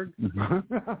Pittsburgh?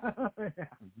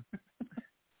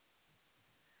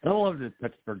 I love the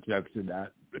Pittsburgh jokes in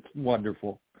that. It's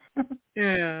wonderful.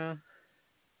 Yeah.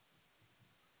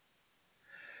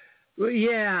 Well,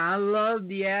 yeah, I love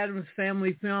the Addams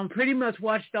Family film. Pretty much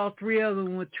watched all three of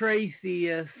them with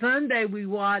Tracy. Sunday we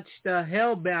watched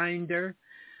Hellbinder,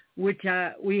 which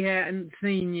we hadn't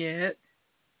seen yet.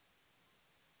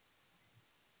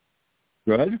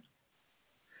 Good.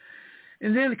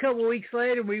 And then a couple of weeks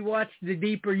later we watched The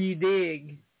Deeper You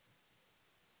Dig,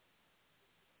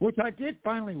 which I did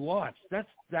finally watch.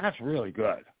 That's really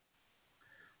good.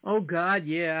 Oh, God,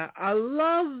 yeah. I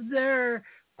love their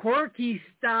quirky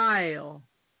style.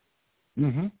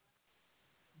 Mm-hmm.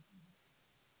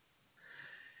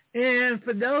 And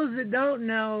for those that don't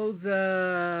know,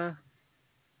 the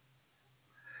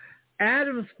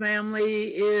Addams Family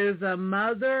is a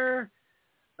mother,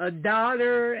 a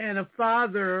daughter, and a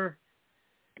father.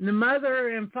 And the mother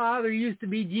and father used to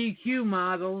be GQ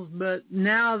models, but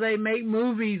now they make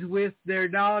movies with their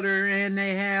daughter, and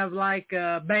they have like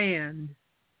a band.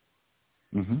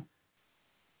 Mm-hmm.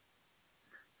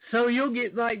 So you'll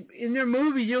get, like, in their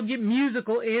movies, you'll get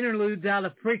musical interludes out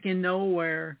of freaking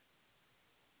nowhere.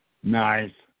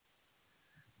 Nice.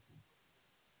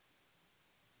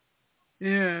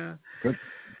 Yeah. Good.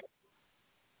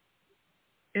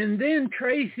 And then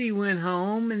Tracy went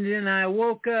home, and then I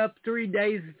woke up 3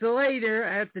 days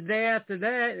later, the day after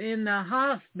that, in the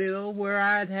hospital where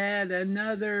I'd had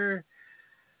another,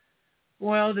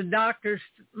 well,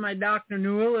 my doctor,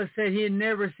 Nuilla, said he had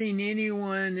never seen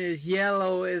anyone as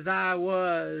yellow as I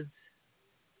was.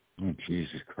 Oh,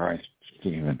 Jesus Christ,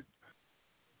 Stephen.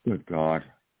 Good God.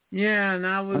 Yeah, and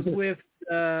I was with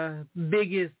the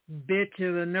biggest bitch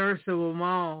of the nurse of them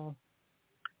all.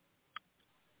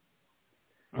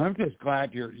 I'm just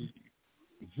glad you're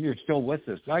still with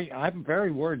us. I'm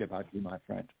very worried about you, my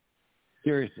friend.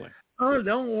 Seriously. Oh,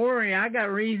 don't worry. I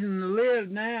got reason to live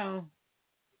now.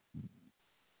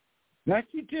 That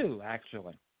you do,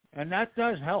 actually. And that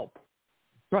does help.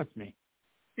 Trust me.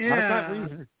 Yeah. I've got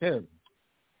reasons too.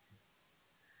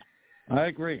 I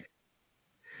agree.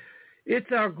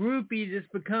 It's our groupie that's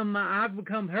I've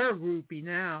become her groupie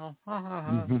now. Ha ha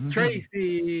ha. Mm-hmm.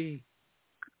 Tracy.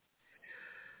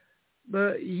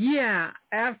 But yeah,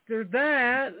 after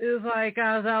that, it was like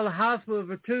I was out of the hospital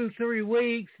for 2-3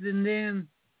 weeks, and then,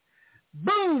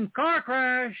 boom, car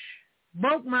crash.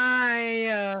 Broke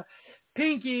my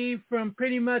pinky from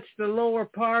pretty much the lower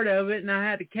part of it, and I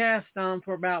had to cast on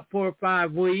for about 4 or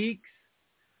 5 weeks.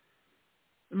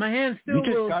 My hand's still a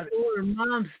little sore, and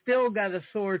Mom's still got a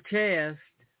sore chest.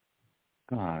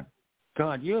 God,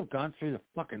 you have gone through the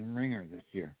fucking ringer this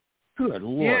year. Good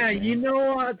Lord. Yeah, man. You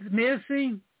know what's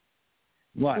missing?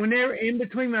 What? When they were in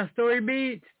between my story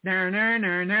beats, Yeah,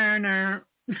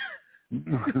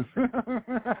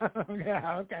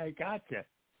 okay, gotcha.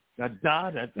 Da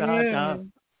da da da da.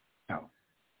 No.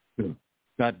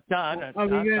 Da da da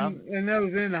da. And I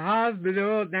was in the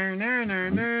hospital.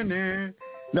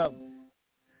 No.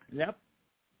 Yep.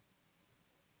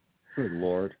 Good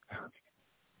Lord.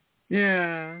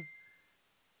 Yeah.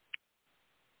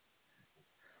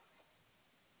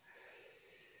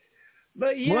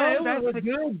 But yeah, it was a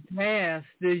good cast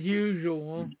as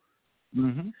usual.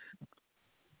 Mm-hmm.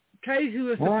 Tracy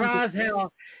was surprised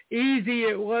how easy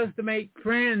it was to make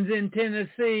friends in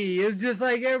Tennessee. It was just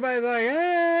like everybody's like,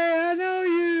 "Hey, I know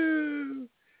you."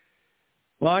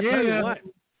 Well, I tell you what.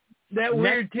 That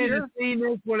weird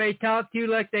Tennessee-ness where they talk to you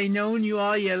like they known you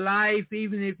all your life,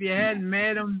 even if you hadn't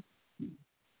met them.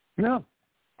 No,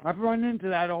 I've run into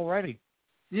that already.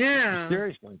 Yeah.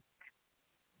 Seriously.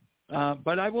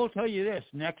 But I will tell you this.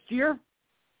 Next year,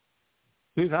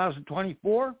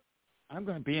 2024, I'm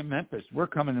going to be in Memphis. We're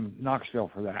coming to Knoxville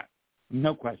for that.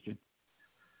 No question.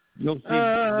 You'll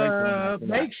see.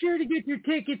 Make sure to get your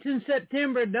tickets in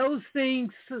September. Those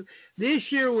things this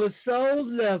year was sold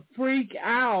the freak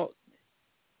out.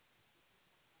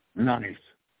 Nice.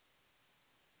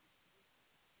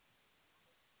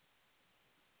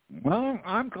 Well,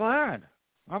 I'm glad.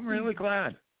 I'm really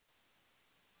glad.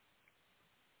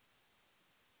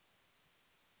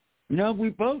 You know, we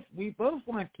both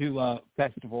went to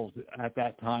festivals at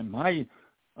that time. I've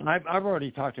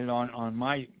already talked it on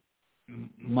my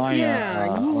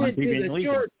yeah, you went to the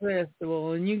Legion. short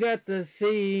festival and you got to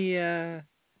see.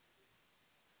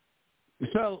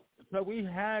 So we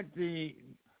had the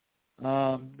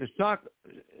Sock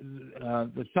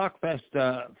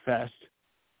Fest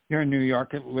here in New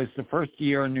York. It was the first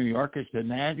year in New York. It's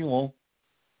an annual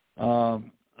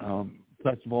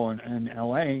festival in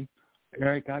L.A.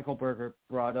 Eric Eichelberger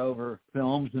brought over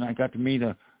films, and I got to meet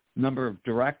a number of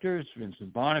directors,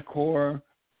 Vincent Bonacore,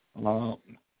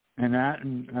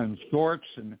 and Shorts.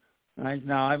 And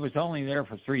I was only there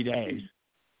for 3 days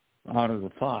out of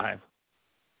the 5.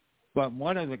 But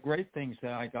one of the great things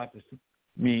that I got to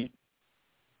meet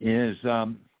is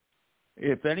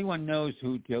if anyone knows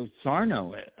who Joe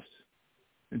Sarno is,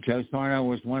 Joe Sarno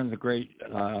was one of the great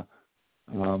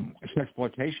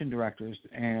exploitation directors,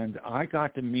 and I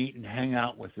got to meet and hang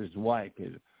out with his wife.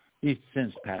 He's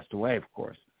since passed away, of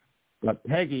course. But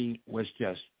Peggy was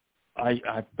just,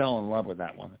 I fell in love with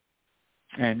that woman.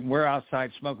 And we're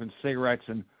outside smoking cigarettes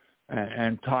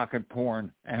and talking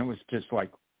porn, and it was just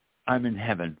like, I'm in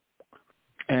heaven.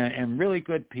 And really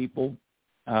good people.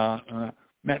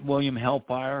 Met William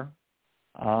Hellfire,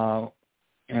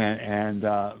 and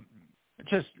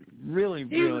just really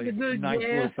nice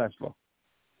little festival.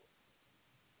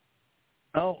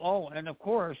 Oh, and of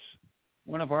course,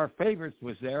 one of our favorites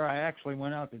was there. I actually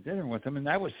went out to dinner with him, and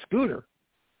that was Scooter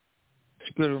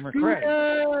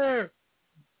McRae.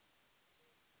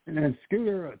 And then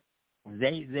Scooter,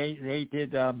 they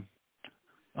did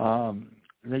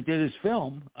his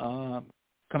film.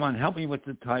 Come on, help me with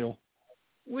the title.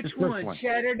 Which one?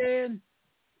 Saturday?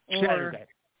 Saturday.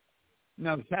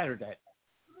 No, Saturday.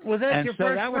 Was that your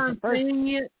first time seeing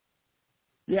it?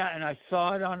 Yeah, and I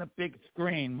saw it on a big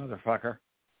screen, motherfucker.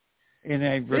 In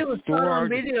a restored... It was on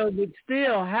video, but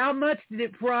still, how much did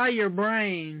it fry your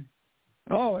brain?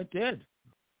 Oh, it did.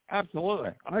 Absolutely.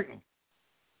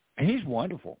 He's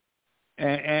wonderful.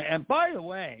 And by the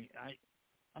way,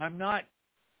 I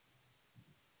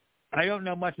don't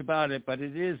know much about it, but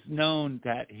it is known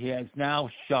that he has now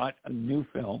shot a new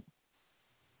film.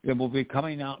 It will be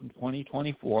coming out in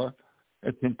 2024.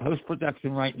 It's in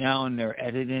post-production right now, and they're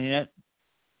editing it.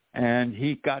 And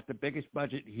he got the biggest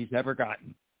budget he's ever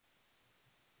gotten.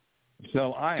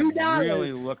 So I am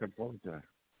really looking forward to it.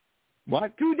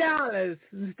 What? $2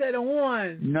 instead of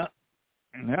 $1.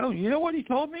 No, you know what he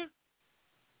told me?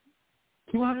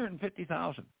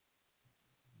 $250,000.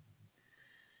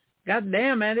 God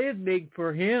damn, that is big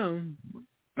for him.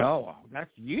 Oh,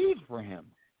 that's huge for him.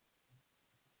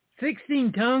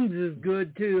 16 Tongues is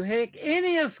good, too. Heck,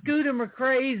 any of Scooter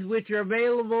McRae's, which are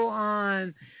available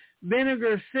on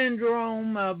Vinegar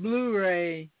Syndrome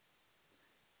Blu-ray,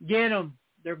 get them.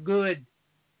 They're good.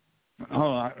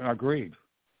 Oh, I agreed.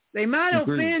 They might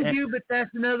offend you, but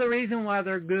that's another reason why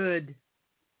they're good.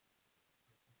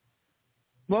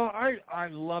 Well, I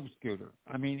love Scooter.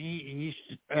 I mean, he's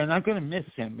and I'm going to miss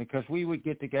him because we would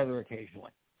get together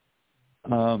occasionally.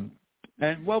 And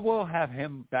we'll have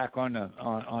him back on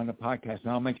the podcast,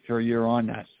 and I'll make sure you're on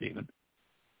that, Stephen.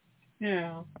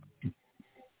 Yeah.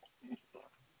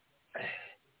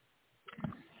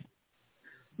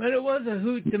 But it was a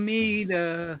hoot to meet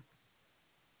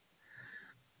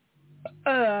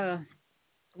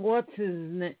what's his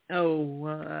name?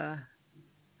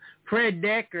 Fred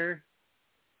Decker.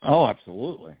 Oh,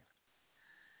 absolutely.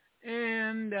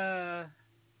 And Brian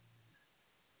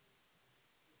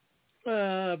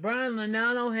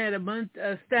Lanano had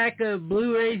a stack of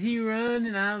Blu-rays he run,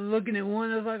 and I was looking at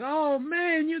one. I was like, "Oh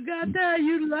man, you got that,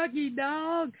 you lucky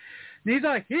dog!" And he's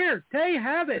like, "Here, Tay,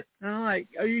 have it." And I'm like,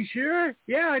 "Are you sure?"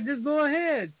 "Yeah, just go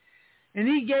ahead." And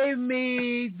he gave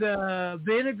me the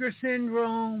Vinegar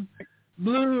Syndrome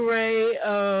Blu-ray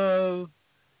of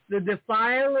The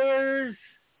Defilers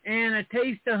and A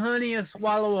Taste of Honey, A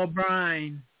Swallow of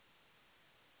Brine.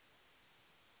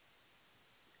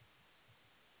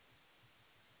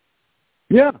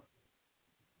 Yeah.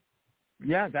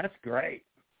 Yeah, that's great.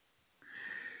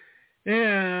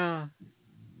 Yeah.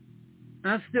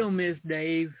 I still miss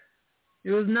Dave.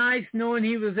 It was nice knowing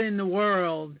he was in the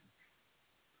world.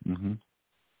 Mm-hmm.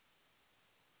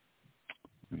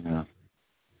 Yeah.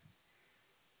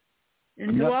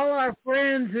 And to all our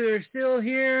friends who are still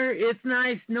here, it's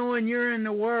nice knowing you're in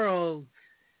the world.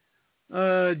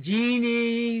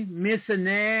 Jeannie, Miss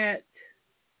Annette.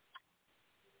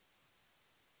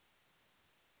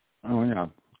 Oh, yeah.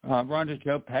 Rhonda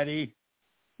Joe Petty.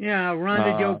 Yeah,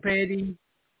 Rhonda Joe Petty.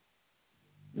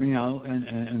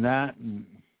 and that, and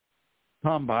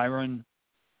Tom Byron,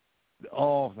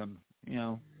 all of them,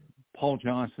 Paul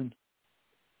Johnson.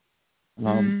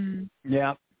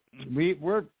 Yeah,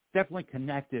 we're definitely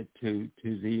connected to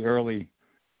the early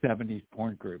 70s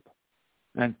porn group.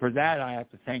 And for that, I have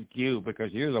to thank you,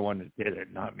 because you're the one that did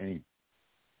it, not me.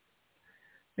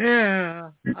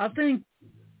 Yeah, I think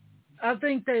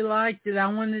they liked it. I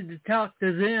wanted to talk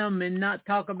to them and not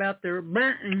talk about their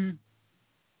burning.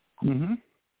 Mm-hmm.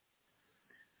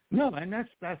 No, and that's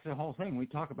the whole thing. We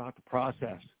talk about the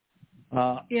process.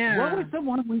 Yeah. What was the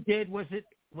one we did? Was it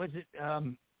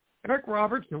Eric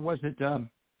Roberts, or was it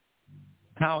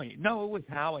Howie? No, it was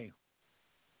Howie.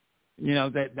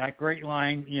 That great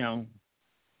line,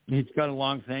 he's got a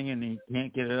long thing and he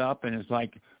can't get it up, and it's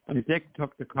like, Dick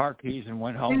took the car keys and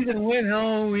went home. He went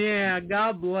home, yeah.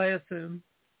 God bless him.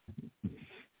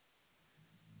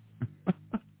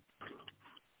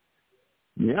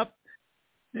 Yep.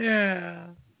 Yeah.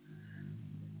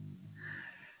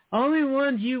 Only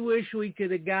ones you wish we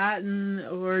could have gotten,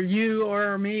 or you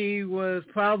or me, was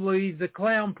probably the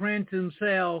Clown Prince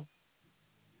himself.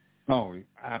 Oh,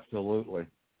 absolutely.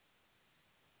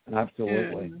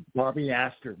 Absolutely. Yeah. Bobby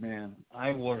Astor, man.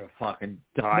 I would have fucking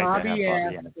died to have Bobby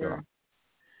Astor.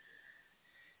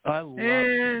 I love it.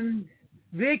 And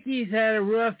Vicky's had a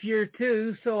rough year,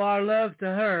 too, so our love to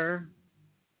her.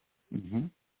 Mm-hmm.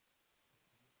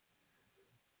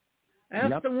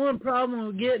 That's the one problem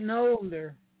with getting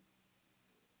older.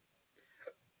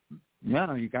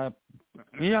 Yeah, you got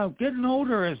to, getting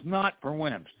older is not for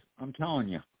wimps. I'm telling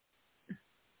you.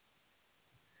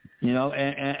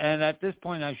 And at this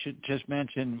point, I should just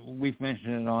mention, we've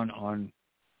mentioned it on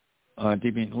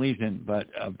Deviant Legion, but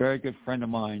a very good friend of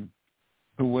mine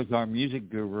who was our music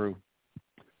guru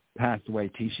passed away,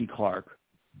 T.C. Clark.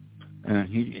 And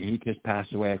he just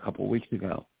passed away a couple of weeks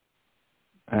ago.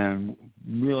 And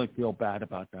really feel bad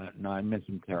about that, and I miss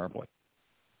him terribly.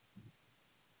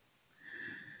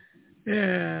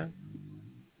 Yeah.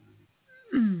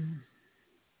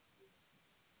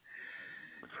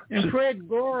 And Fred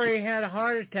Gorey had a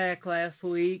heart attack last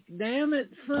week. Damn it,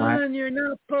 son! You're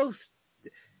not supposed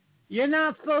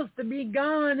to be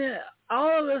gone.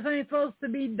 All of us ain't supposed to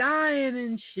be dying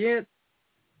and shit.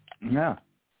 Yeah.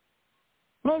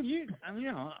 Well,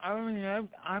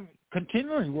 I'm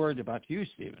continually worried about you,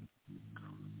 Stephen.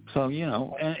 So,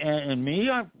 and me,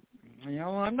 I'm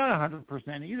not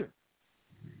 100% either.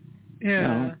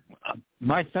 Yeah.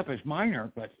 My stuff is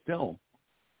minor, but still.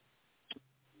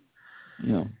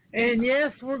 And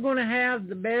yes, we're going to have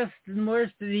the best and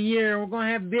worst of the year. We're going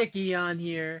to have Vicky on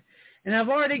here. And I've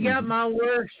already got my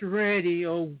worst ready.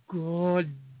 Oh,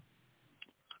 God.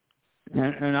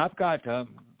 And I've got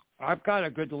a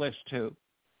good list, too.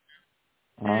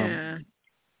 Yeah.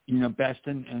 Best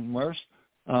and worst.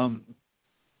 And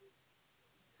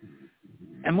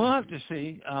we'll have to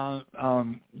see.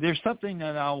 There's something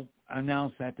that I'll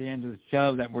announce at the end of the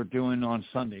show that we're doing on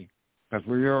Sunday, because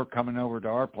we're coming over to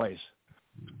our place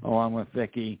along with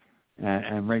Vicky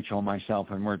and Rachel and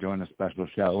myself, and we're doing a special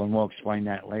show, and we'll explain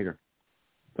that later.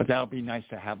 But that'll be nice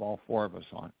to have all four of us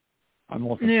on. I'm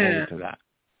looking forward to that.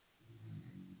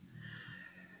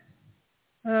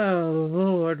 Oh,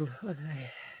 Lord.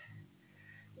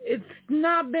 It's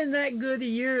not been that good a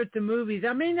year at the movies.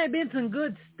 I mean, there's been some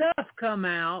good stuff come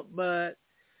out, but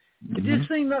it just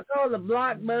seems like all the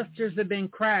blockbusters have been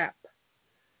crap.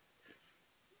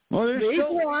 Well, the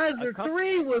Equalizer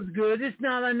 3 was good. It's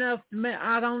not enough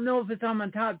I don't know if it's on my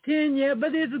top 10 yet,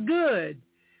 but it's good.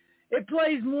 It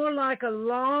plays more like a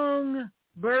long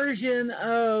version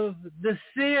of the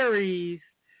series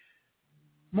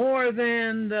more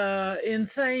than the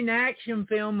insane action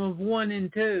film of 1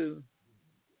 and 2.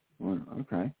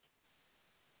 Okay.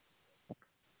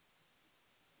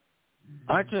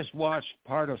 I just watched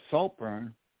part of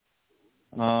Saltburn,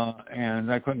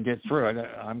 and I couldn't get through it.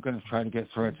 I'm going to try to get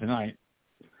through it tonight.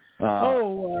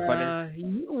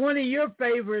 One of your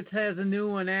favorites has a new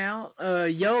one out,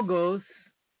 Yorgos.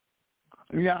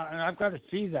 Yeah, and I've got to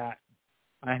see that.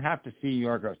 I have to see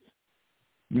Yorgos'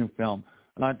 new film.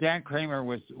 Dan Kramer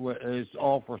is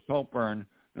all for Saltburn,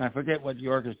 and I forget what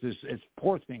Yorgos is. It's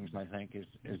Poor Things, I think, is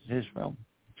his film.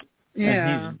 Yeah.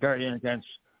 And he's very against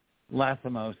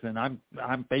Lanthimos, and I'm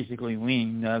basically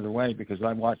leaning the other way because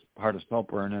I watched part of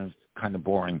Saltburn and it's kind of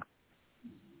boring.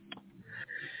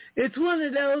 It's one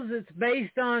of those that's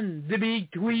based on the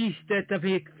big twist at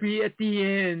the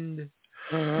end.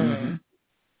 Mm-hmm.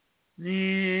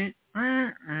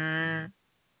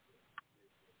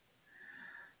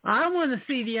 I want to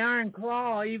see the Iron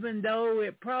Claw, even though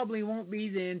it probably won't be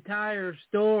the entire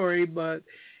story, but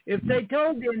if they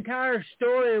told the entire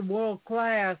story of World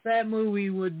Class, that movie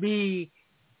would be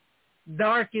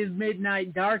Dark as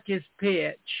Midnight, Dark as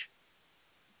Pitch.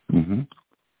 Mm-hmm.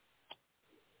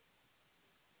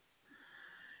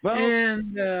 Well,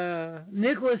 and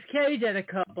Nicolas Cage had a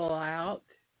couple out.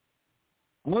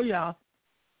 Well, yeah.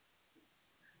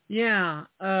 Yeah.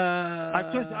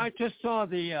 I just saw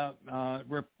the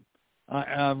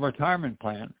retirement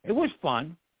plan. It was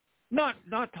fun. Not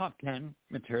top 10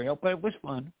 material, but it was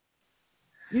fun.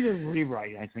 You did a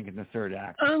rewrite, I think, in the third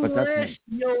act. Unless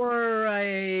you're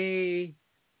a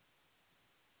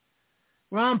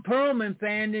Ron Perlman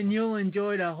fan, then you'll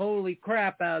enjoy the holy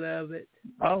crap out of it.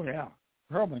 Oh, yeah.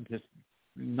 Perlman just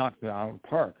knocked it out of the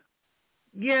park.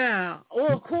 Yeah.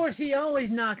 Well, of course, he always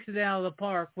knocks it out of the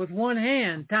park with one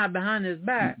hand tied behind his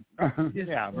back.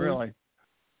 Yeah, really.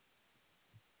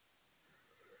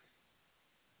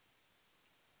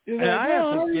 He's like,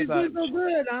 oh, you do so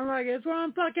good. I'm like, it's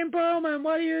Ron fucking Perlman.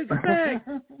 What do you expect?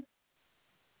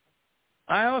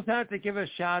 I also have to give a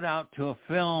shout out to a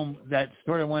film that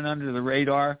sort of went under the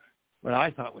radar, but I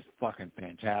thought was fucking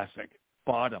fantastic.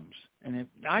 Bottoms. And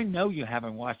I know you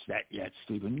haven't watched that yet,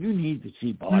 Stephen. You need to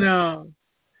see Bottoms. No.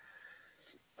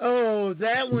 Oh,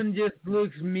 that one just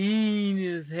looks mean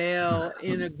as hell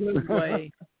in a good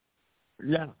way.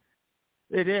 Yeah.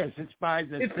 It is. It's by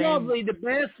the It's same... probably the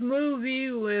best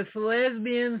movie with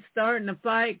lesbians starting a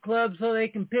fight club so they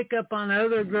can pick up on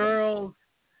other girls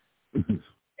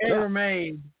ever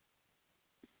made.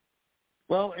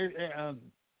 Well,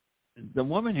 the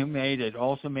woman who made it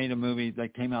also made a movie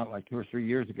that came out like 2 or 3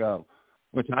 years ago,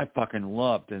 which I fucking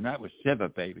loved, and that was Shiva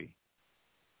Baby.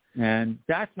 And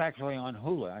that's actually on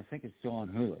Hulu. I think it's still on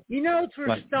Hulu. You know,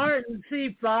 we're starting to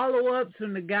see follow-ups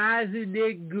from the guys who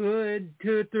did good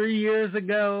 2 or 3 years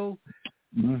ago.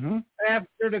 Mm-hmm.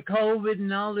 After the COVID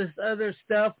and all this other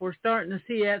stuff, we're starting to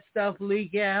see that stuff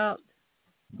leak out.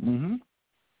 Mm-hmm.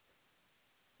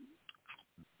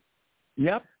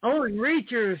 Yep. Oh, and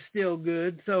Reacher is still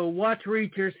good, so watch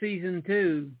Reacher season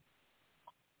 2.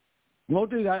 We'll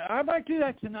do that. I might do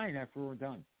that tonight after we're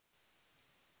done.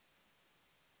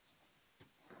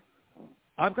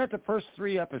 I've got the first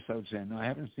 3 episodes in. I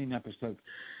haven't seen episode.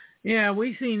 Yeah,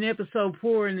 we've seen episode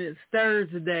 4, and it's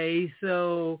Thursday,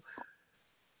 so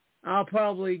I'll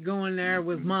probably go in there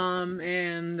with Mom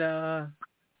and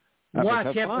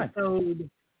watch episode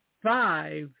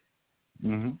 5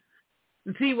 mm-hmm.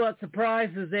 and see what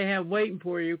surprises they have waiting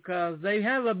for you, because they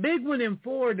have a big one in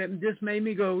 4 that just made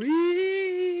me go,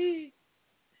 eee!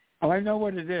 Oh, I know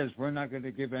what it is. We're not going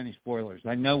to give any spoilers.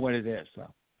 I know what it is,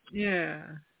 so. Yeah.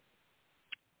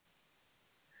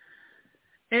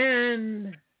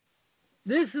 And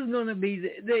this is going to be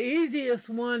the easiest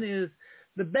one. Is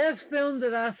the best film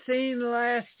that I've seen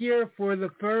last year for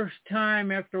the first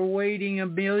time after waiting a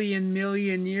million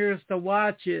years to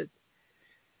watch it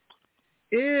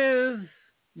is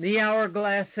The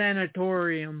Hourglass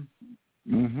Sanatorium.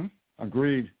 Mm-hmm.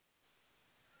 Agreed.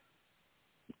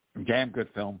 Damn good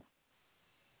film.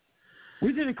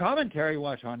 We did a commentary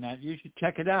watch on that. You should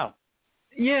check it out.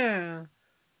 Yeah.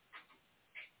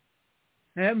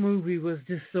 That movie was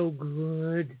just so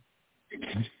good.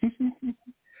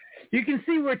 You can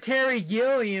see where Terry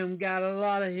Gilliam got a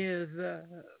lot of his...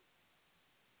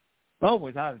 Oh,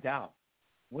 without a doubt.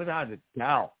 Without a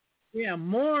doubt. Yeah,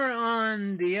 more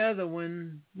on the other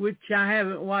one, which I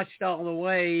haven't watched all the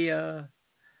way,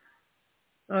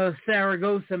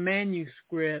 Saragossa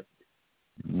Manuscript.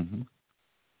 Mm-hmm.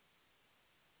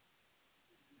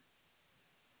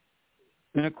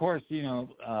 And of course, you know,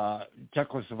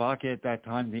 Czechoslovakia at that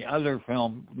time, the other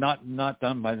film, not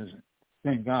done by the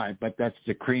same guy, but that's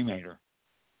The Cremator.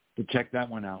 So check that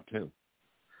one out too.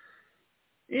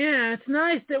 Yeah, it's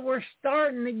nice that we're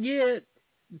starting to get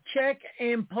Czech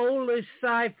and Polish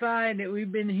sci-fi that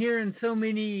we've been hearing so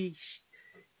many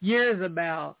years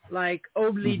about, like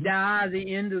Oblida,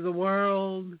 The End of the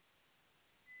World.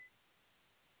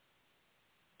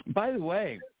 By the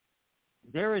way,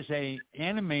 there is a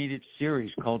animated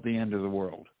series called The End of the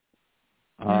World,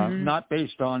 not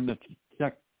based on the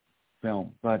Czech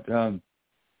film, but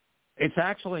it's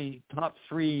actually top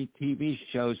 3 TV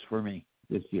shows for me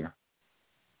this year.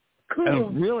 Cool.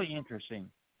 Really interesting.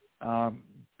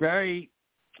 Very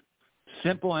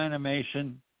simple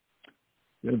animation.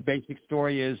 The basic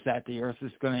story is that the Earth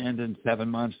is going to end in 7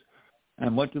 months.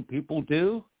 And what do people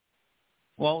do?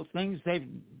 Well, things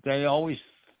they always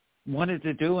wanted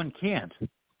to do and can't.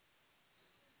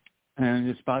 And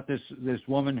it's about this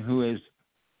woman who is,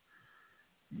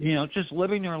 you know, just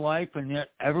living her life, and yet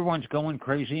everyone's going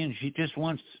crazy, and she just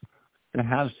wants to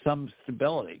have some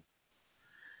stability.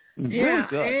 It's really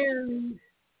good. And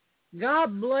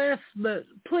God bless, but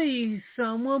please,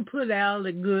 someone put out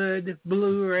a good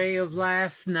Blu-ray of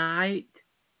Last Night.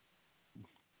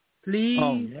 Please.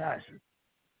 Oh, yes.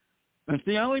 It's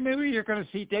the only movie you're going to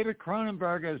see David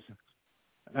Cronenberg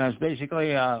as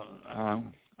basically a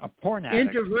porn addict.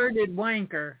 Introverted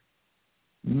wanker.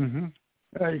 Mm-hmm.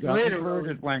 There you go. Literally.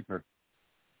 Introverted wanker.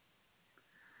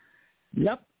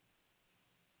 Yep.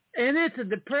 And it's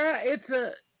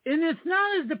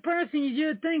not as depressing as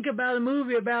you'd think about a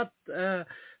movie about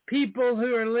people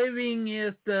who are living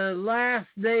at the last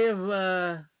day of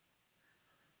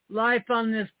life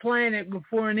on this planet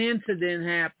before an incident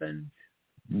happens.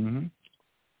 Mm-hmm.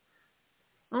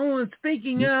 Oh, and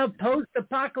speaking of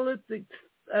post-apocalyptic,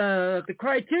 the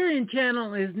Criterion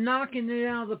Channel is knocking it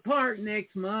out of the park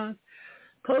next month.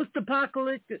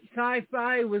 Post-apocalyptic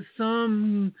sci-fi with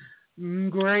some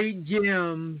great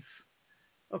gems.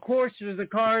 Of course, there's the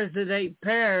Cars That Ate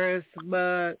Paris,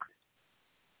 but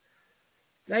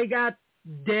they got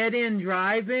Dead End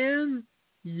Drive-In.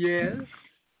 Yes.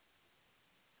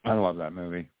 I love that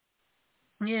movie.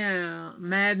 Yeah,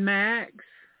 Mad Max.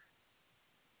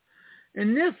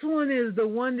 And this one is the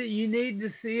one that you need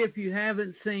to see if you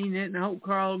haven't seen it, and I hope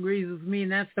Carl agrees with me,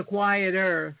 and that's The Quiet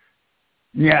Earth.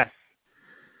 Yes.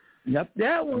 Yep.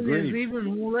 That one Agreed. is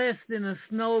even less than a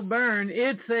slow burn.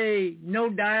 It's a no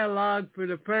dialogue for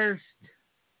the first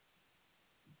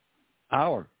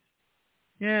hour.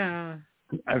 Yeah.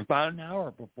 It's about an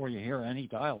hour before you hear any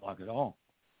dialogue at all.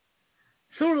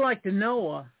 Sort of like the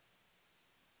Noah.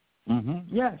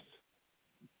 Mm-hmm. Yes.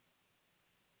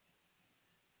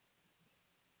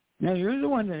 Now, you're the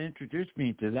one that introduced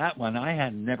me to that one. I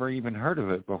had never even heard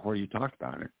of it before you talked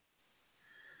about it.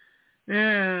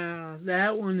 Yeah,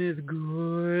 that one is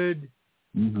good.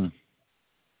 Mm-hmm.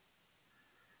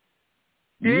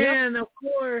 And of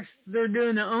course, they're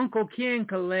doing the Uncle Ken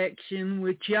collection,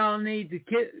 which y'all need to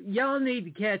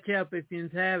catch up if you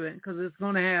haven't, because it's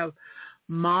going to have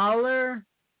Mahler,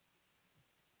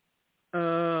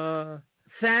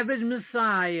 Savage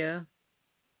Messiah,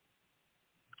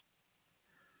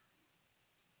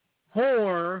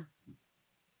 Horror,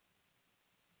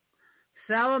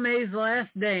 Salome's Last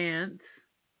Dance,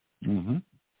 mm-hmm.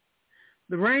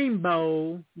 The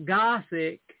Rainbow,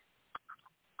 Gothic.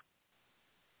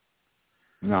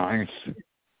 Nice.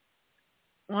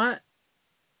 What?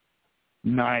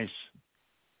 Nice.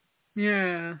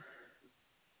 Yeah.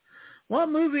 What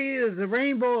movie is The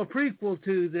Rainbow a prequel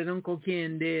to that Uncle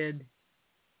Ken did?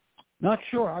 Not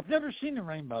sure. I've never seen The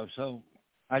Rainbow, so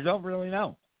I don't really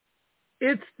know.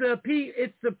 It's the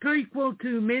prequel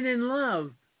to Men in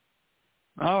Love.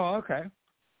 Oh, okay.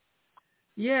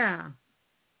 Yeah.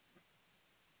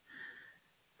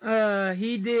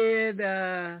 He did,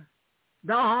 Dahl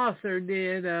Hosser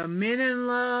did Men in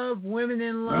Love, Women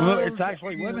in Love. Well, it's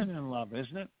actually Women in Love,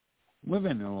 isn't it?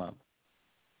 Women in Love.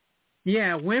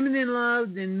 Yeah, Women in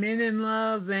Love, then Men in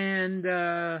Love, and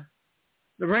The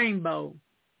Rainbow.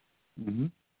 Mm-hmm.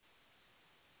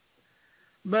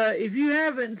 But if you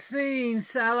haven't seen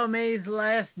Salome's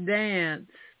Last Dance,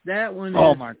 that one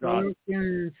Oh is my God.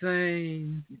 freaking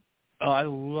insane. Oh, I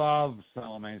love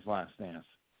Salome's Last Dance.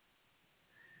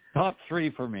 Top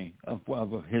 3 for me of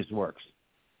his works.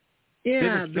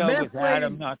 Yeah, did the a show best with way.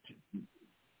 Adam,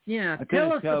 Yeah, I tell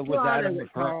did a us show the with plot Adam of it,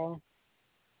 before. Carl.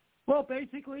 Well,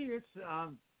 basically, it's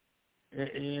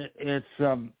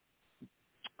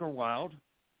Oscar Wilde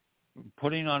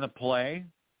putting on a play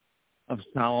of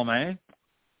Salome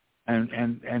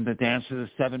and the Dance of the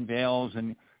Seven Veils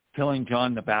and killing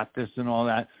John the Baptist and all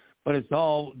that. But it's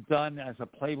all done as a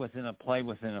play within a play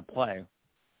within a play.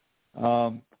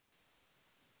 And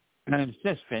it's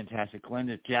just fantastic.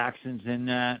 Glenda Jackson's in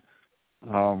that.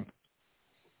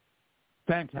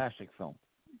 Fantastic film.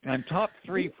 And top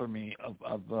 3 for me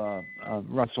of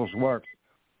Russell's work.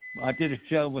 I did a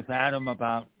show with Adam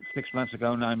about 9 months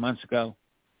ago,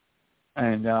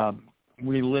 and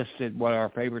we listed what our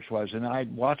favorites was, and I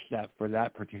watched that for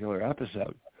that particular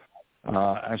episode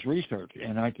as research,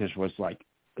 and I just was like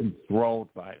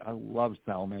enthralled by it. I love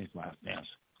Salome's Last Dance.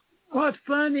 What's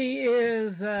funny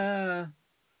is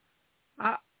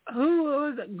who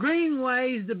was it?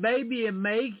 Greenway's The Baby in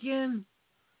Macon.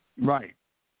 Right.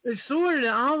 It's sort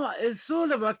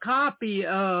of a copy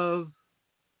of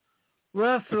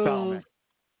Russell's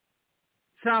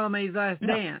Salome's Last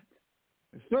Dance.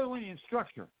 It's certainly in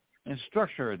structure. In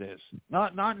structure it is.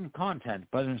 Not in content,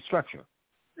 but in structure.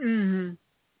 Mm-hmm.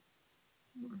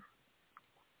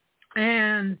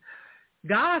 And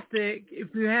Gothic,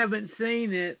 if you haven't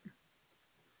seen it,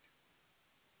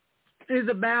 is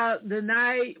about the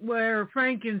night where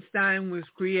Frankenstein was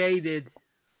created.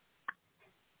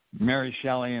 Mary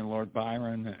Shelley and Lord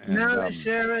Byron. And, Mary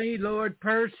Shelley, Lord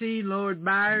Percy, Lord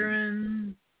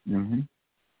Byron. Mm-hmm.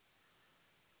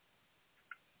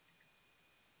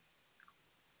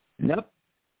 Yep.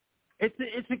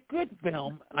 It's a good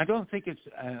film. I don't think it's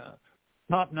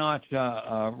top-notch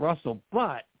Russell,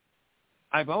 but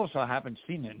I've also haven't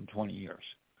seen it in 20 years.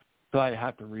 So I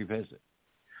have to revisit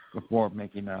before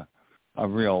making a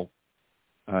real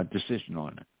decision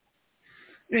on it.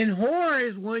 And horror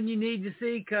is one you need to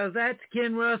see because that's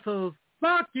Ken Russell's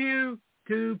 "Fuck You"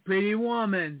 to Pretty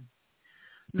Woman.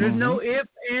 There's no ifs,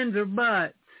 ands, or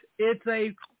buts. It's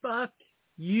a fuck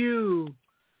you.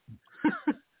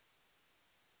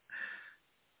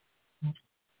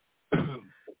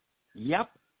 Yep.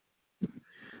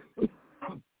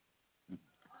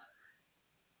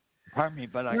 Pardon me,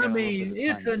 but I mean,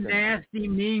 it's a nasty,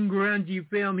 mean, grungy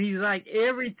film. He's like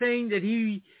everything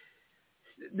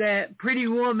that Pretty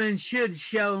Woman should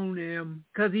shown him,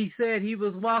 because he said he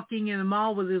was walking in the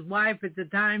mall with his wife at the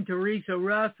time, Teresa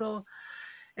Russell,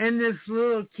 and this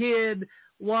little kid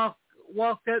walked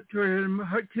up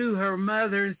to her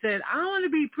mother and said, "I want to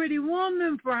be Pretty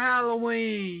Woman for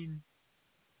Halloween."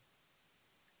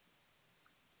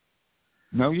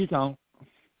 No, you don't.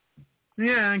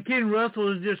 Yeah, and Ken Russell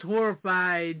was just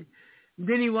horrified.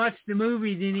 Then he watched the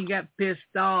movie, then he got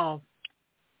pissed off.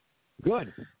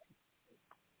 Good.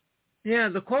 Yeah,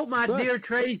 to quote my dear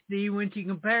Tracy, when she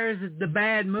compares the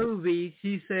bad movies,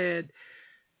 she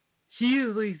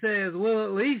usually says, "Well,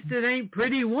 at least it ain't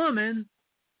Pretty Woman."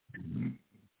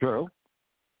 True.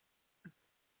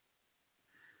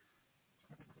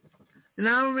 And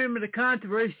I remember the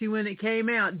controversy when it came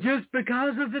out, just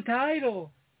because of the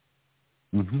title.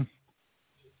 Mm-hmm.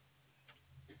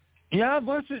 Yeah,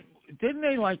 didn't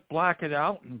they black it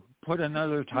out and put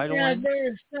another title in? Yeah,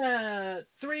 there's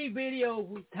 3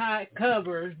 video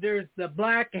covers. There's the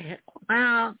black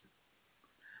out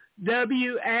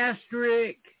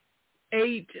W8*RE.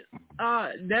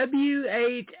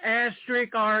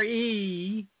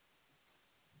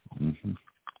 Mm-hmm.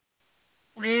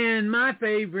 And my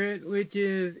favorite, which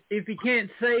is, if you can't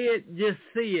say it, just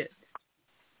see it.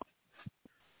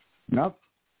 Nope.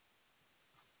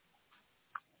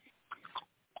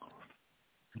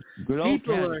 Good old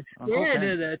People are scared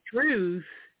of the truth.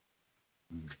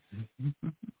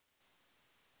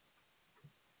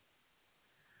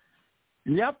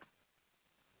 Yep.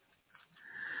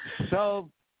 So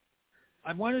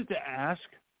I wanted to ask,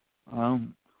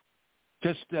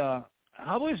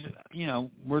 how was,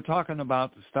 we're talking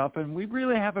about the stuff, and we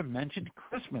really haven't mentioned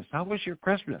Christmas. How was your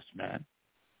Christmas, man?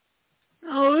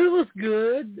 Oh, it was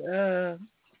good.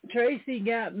 Tracy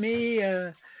got me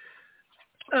a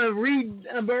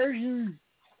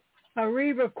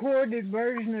re-recorded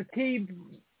version of T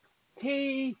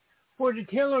for the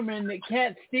Tillerman that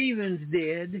Cat Stevens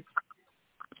did.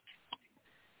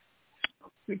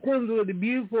 It comes with a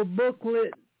beautiful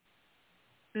booklet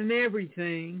and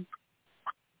everything.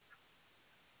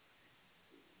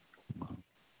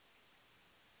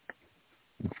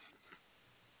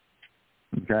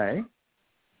 Okay.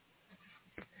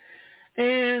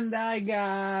 And I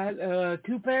got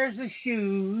 2 pairs of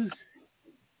shoes.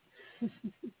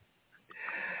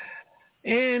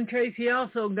 And Tracy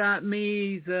also got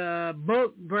me the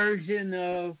book version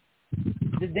of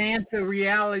The Dance of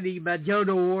Reality by Joe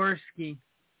Dworsky.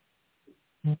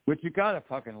 Which you gotta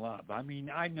fucking love. I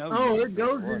mean, I know. Oh, it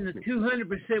goes into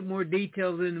 200% more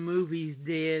detail than the movies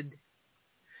did.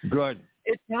 Good.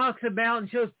 It talks about and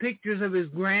shows pictures of his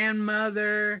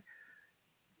grandmother.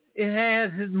 It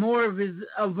has more of his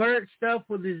overt stuff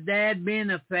with his dad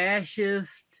being a fascist.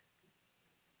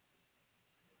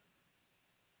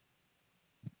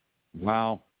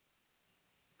 Wow.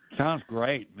 Sounds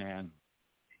great, man.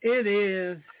 It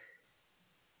is.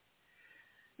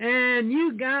 And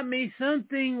you got me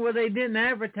something where they didn't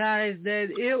advertise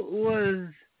that it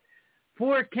was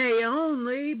 4K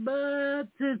only, but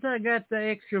since I got the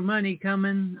extra money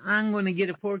coming, I'm going to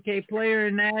get a 4K player,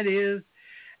 and that is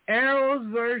Arrow's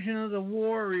version of The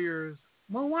Warriors.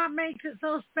 Well, what makes it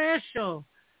so special?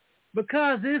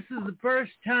 Because this is the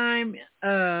first time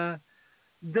the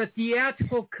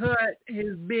theatrical cut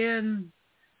has been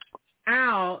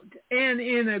out and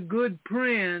in a good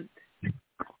print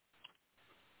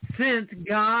since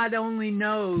God only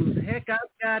knows. Heck, I've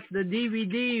got the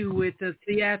DVD with the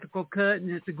theatrical cut,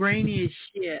 and it's grainy as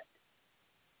shit.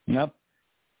 Yep.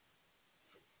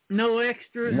 No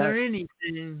extras or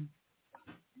anything.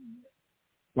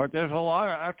 But there's a lot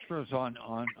of extras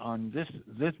on this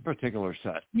particular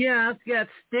set. Yeah, it's got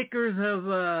stickers of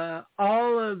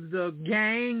all of the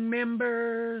gang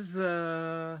members,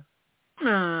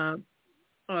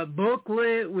 a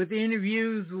booklet with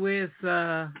interviews with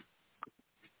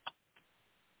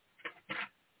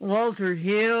Walter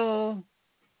Hill,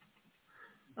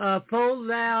 a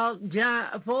fold-out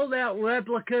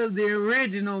replica of the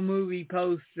original movie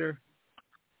poster.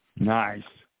 Nice.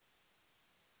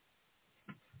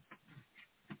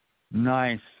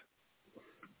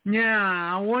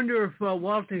 Yeah, I wonder if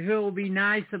Walter Hill will be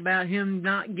nice about him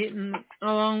not getting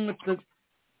along with the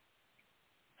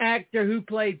actor who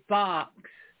played Fox,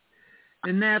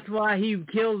 and that's why he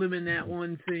killed him in that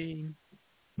one scene.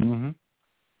 Mm-hmm.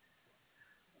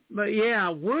 But yeah,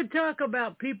 we'll talk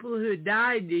about people who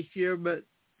died this year, but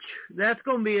that's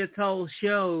going to be its whole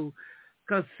show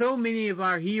because so many of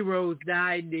our heroes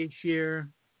died this year.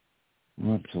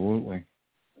 Absolutely.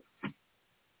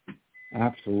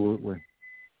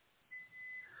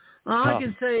 All I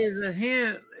can say is a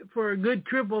hint for a good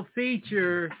triple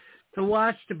feature to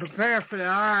watch to prepare for the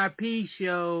RIP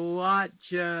show. Watch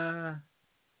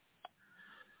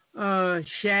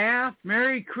Shaft,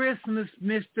 Merry Christmas,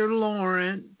 Mr.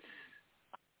 Lawrence,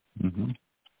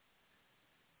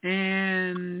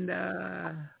 and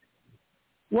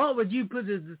what would you put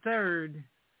as the third?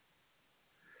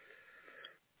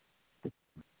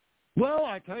 Well,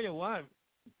 I tell you what,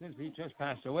 since he just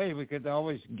passed away, we could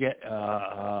always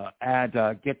add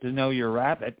Get to Know Your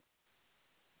Rabbit.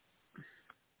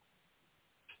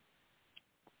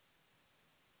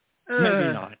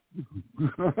 Maybe not.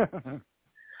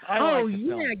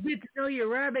 Get to Know Your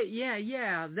Rabbit.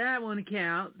 Yeah, that one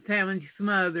counts. Tammy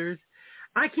Smothers.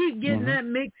 I keep getting that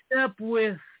mixed up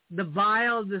with the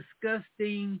vile,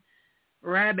 disgusting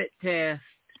Rabbit Test.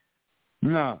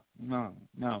 No,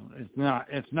 it's not.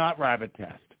 It's not Rabbit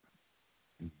Test.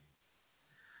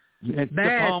 It's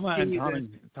De Palma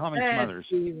and Tommy Smothers.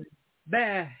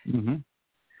 Bad.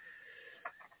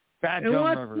 Bad and Joan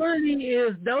what's Rivers. funny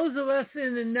is those of us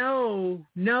in the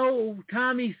know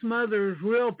Tommy Smothers'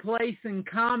 real place in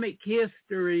comic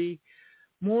history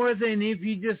more than if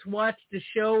you just watched the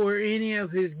show or any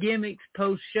of his gimmicks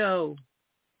post-show.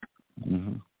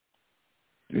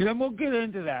 Yeah, we'll get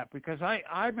into that because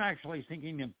I'm actually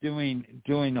thinking of doing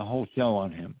the whole show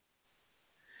on him.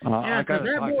 Because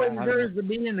that boy deserves to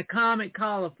be in the Comic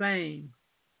Hall of Fame.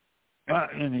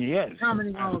 And he is.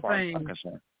 Comedy Hall of Fame.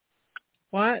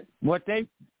 What? What they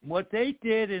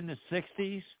did in the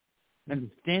 60s and the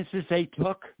stances they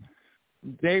took,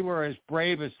 they were as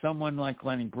brave as someone like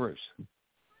Lenny Bruce.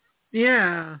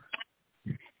 Yeah.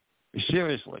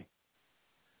 Seriously.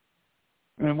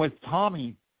 And with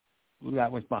Tommy,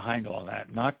 that was behind all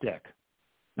that, not Dick.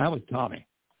 That was Tommy.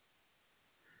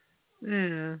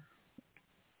 Yeah.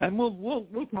 And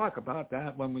we'll talk about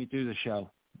that when we do the show.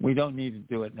 We don't need to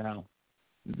do it now.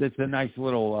 It's a nice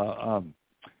little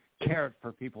carrot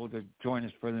for people to join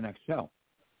us for the next show.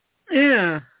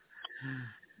 Yeah.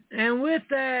 And with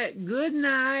that, good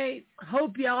night.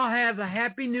 Hope y'all have a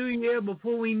happy new year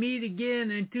before we meet again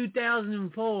in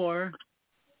 2004.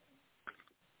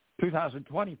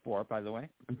 2024, by the way.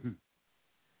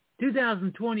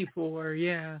 2024,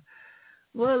 yeah.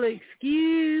 Well,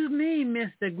 excuse me,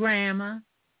 Mr. Grandma.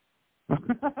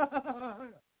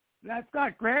 That's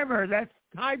not grammar. That's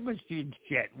time machine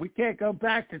shit. We can't go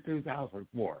back to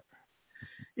 2004.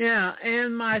 Yeah,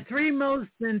 and my two most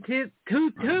anticipated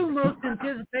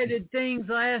things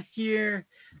next year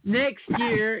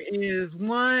is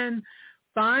one,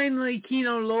 finally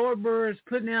Kino Lorber is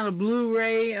putting out a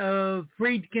Blu-ray of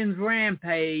Friedkin's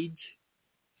Rampage.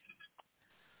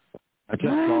 I just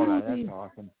saw that. That's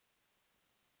awesome.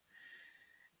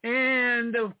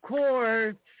 And, of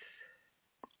course,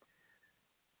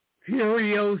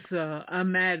 Furiosa, A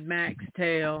Mad Max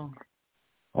Tale.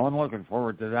 Oh, I'm looking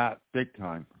forward to that big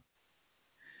time.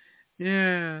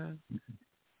 Yeah.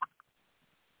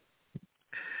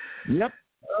 Yep.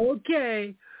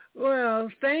 Okay. Well,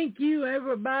 thank you,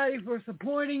 everybody, for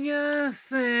supporting us.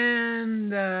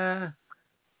 And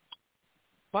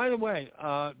by the way,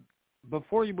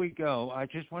 before we go, I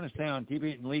just want to say on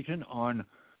Deviant and Legion on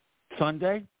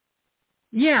Sunday,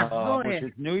 go ahead. which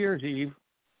is New Year's Eve,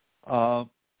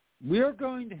 we're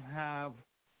going to have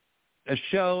a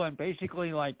show, and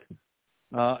basically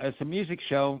it's a music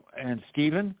show, and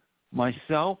Stephen,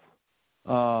 myself,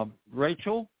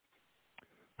 Rachel,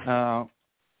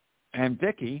 and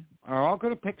Vicky are all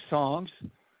going to pick songs,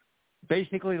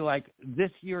 basically like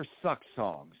this year sucks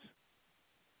songs.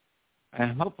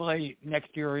 And hopefully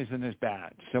next year isn't as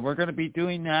bad. So we're going to be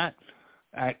doing that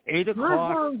at 8 o'clock.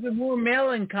 My songs are more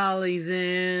melancholy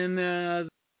than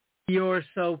yours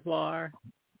so far.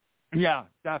 Yeah,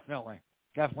 definitely.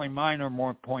 Definitely mine are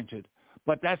more pointed.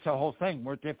 But that's the whole thing.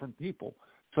 We're different people.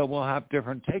 So we'll have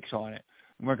different takes on it.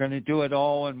 We're going to do it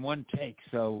all in one take.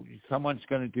 So someone's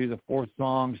going to do the 4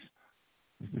 songs.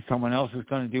 Someone else is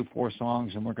going to do 4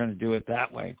 songs, and we're going to do it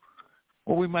that way.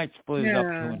 Or we might split it up 2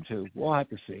 and 2. We'll have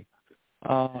to see.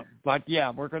 But,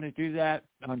 yeah, we're going to do that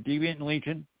on Deviant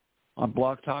Legion, on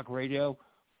Blog Talk Radio,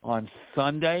 on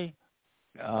Sunday,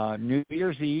 New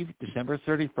Year's Eve, December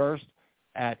 31st,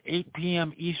 at 8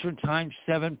 p.m. Eastern Time,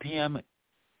 7 p.m.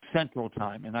 Central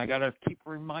Time. And I got to keep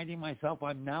reminding myself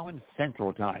I'm now in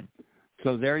Central Time.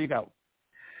 So there you go.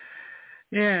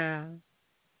 Yeah.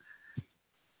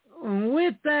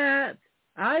 With that,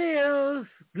 adios,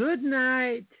 good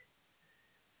night,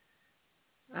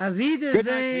 Auf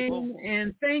Wiedersehen,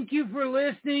 and thank you for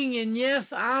listening. And yes,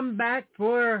 I'm back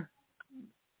for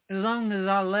as long as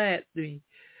I'll let me,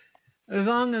 as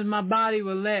long as my body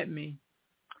will let me.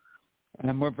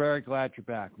 And we're very glad you're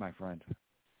back, my friend.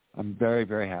 I'm very,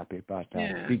 very happy about that.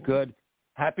 Yeah. Be good.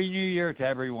 Happy New Year to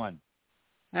everyone.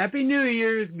 Happy New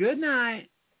Year's. Good night.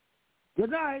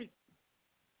 Good night.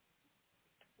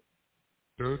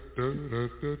 Good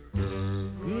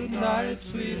night,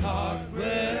 sweetheart. Well,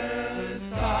 it's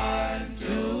time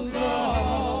to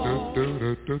go.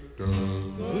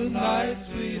 Good night,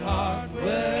 sweetheart. Well,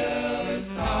 it's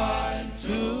time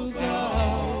to go.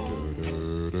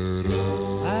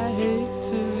 I hate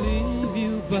to leave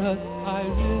you, but I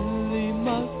really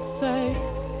must say,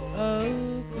 oh,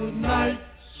 good night,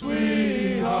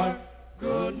 sweetheart.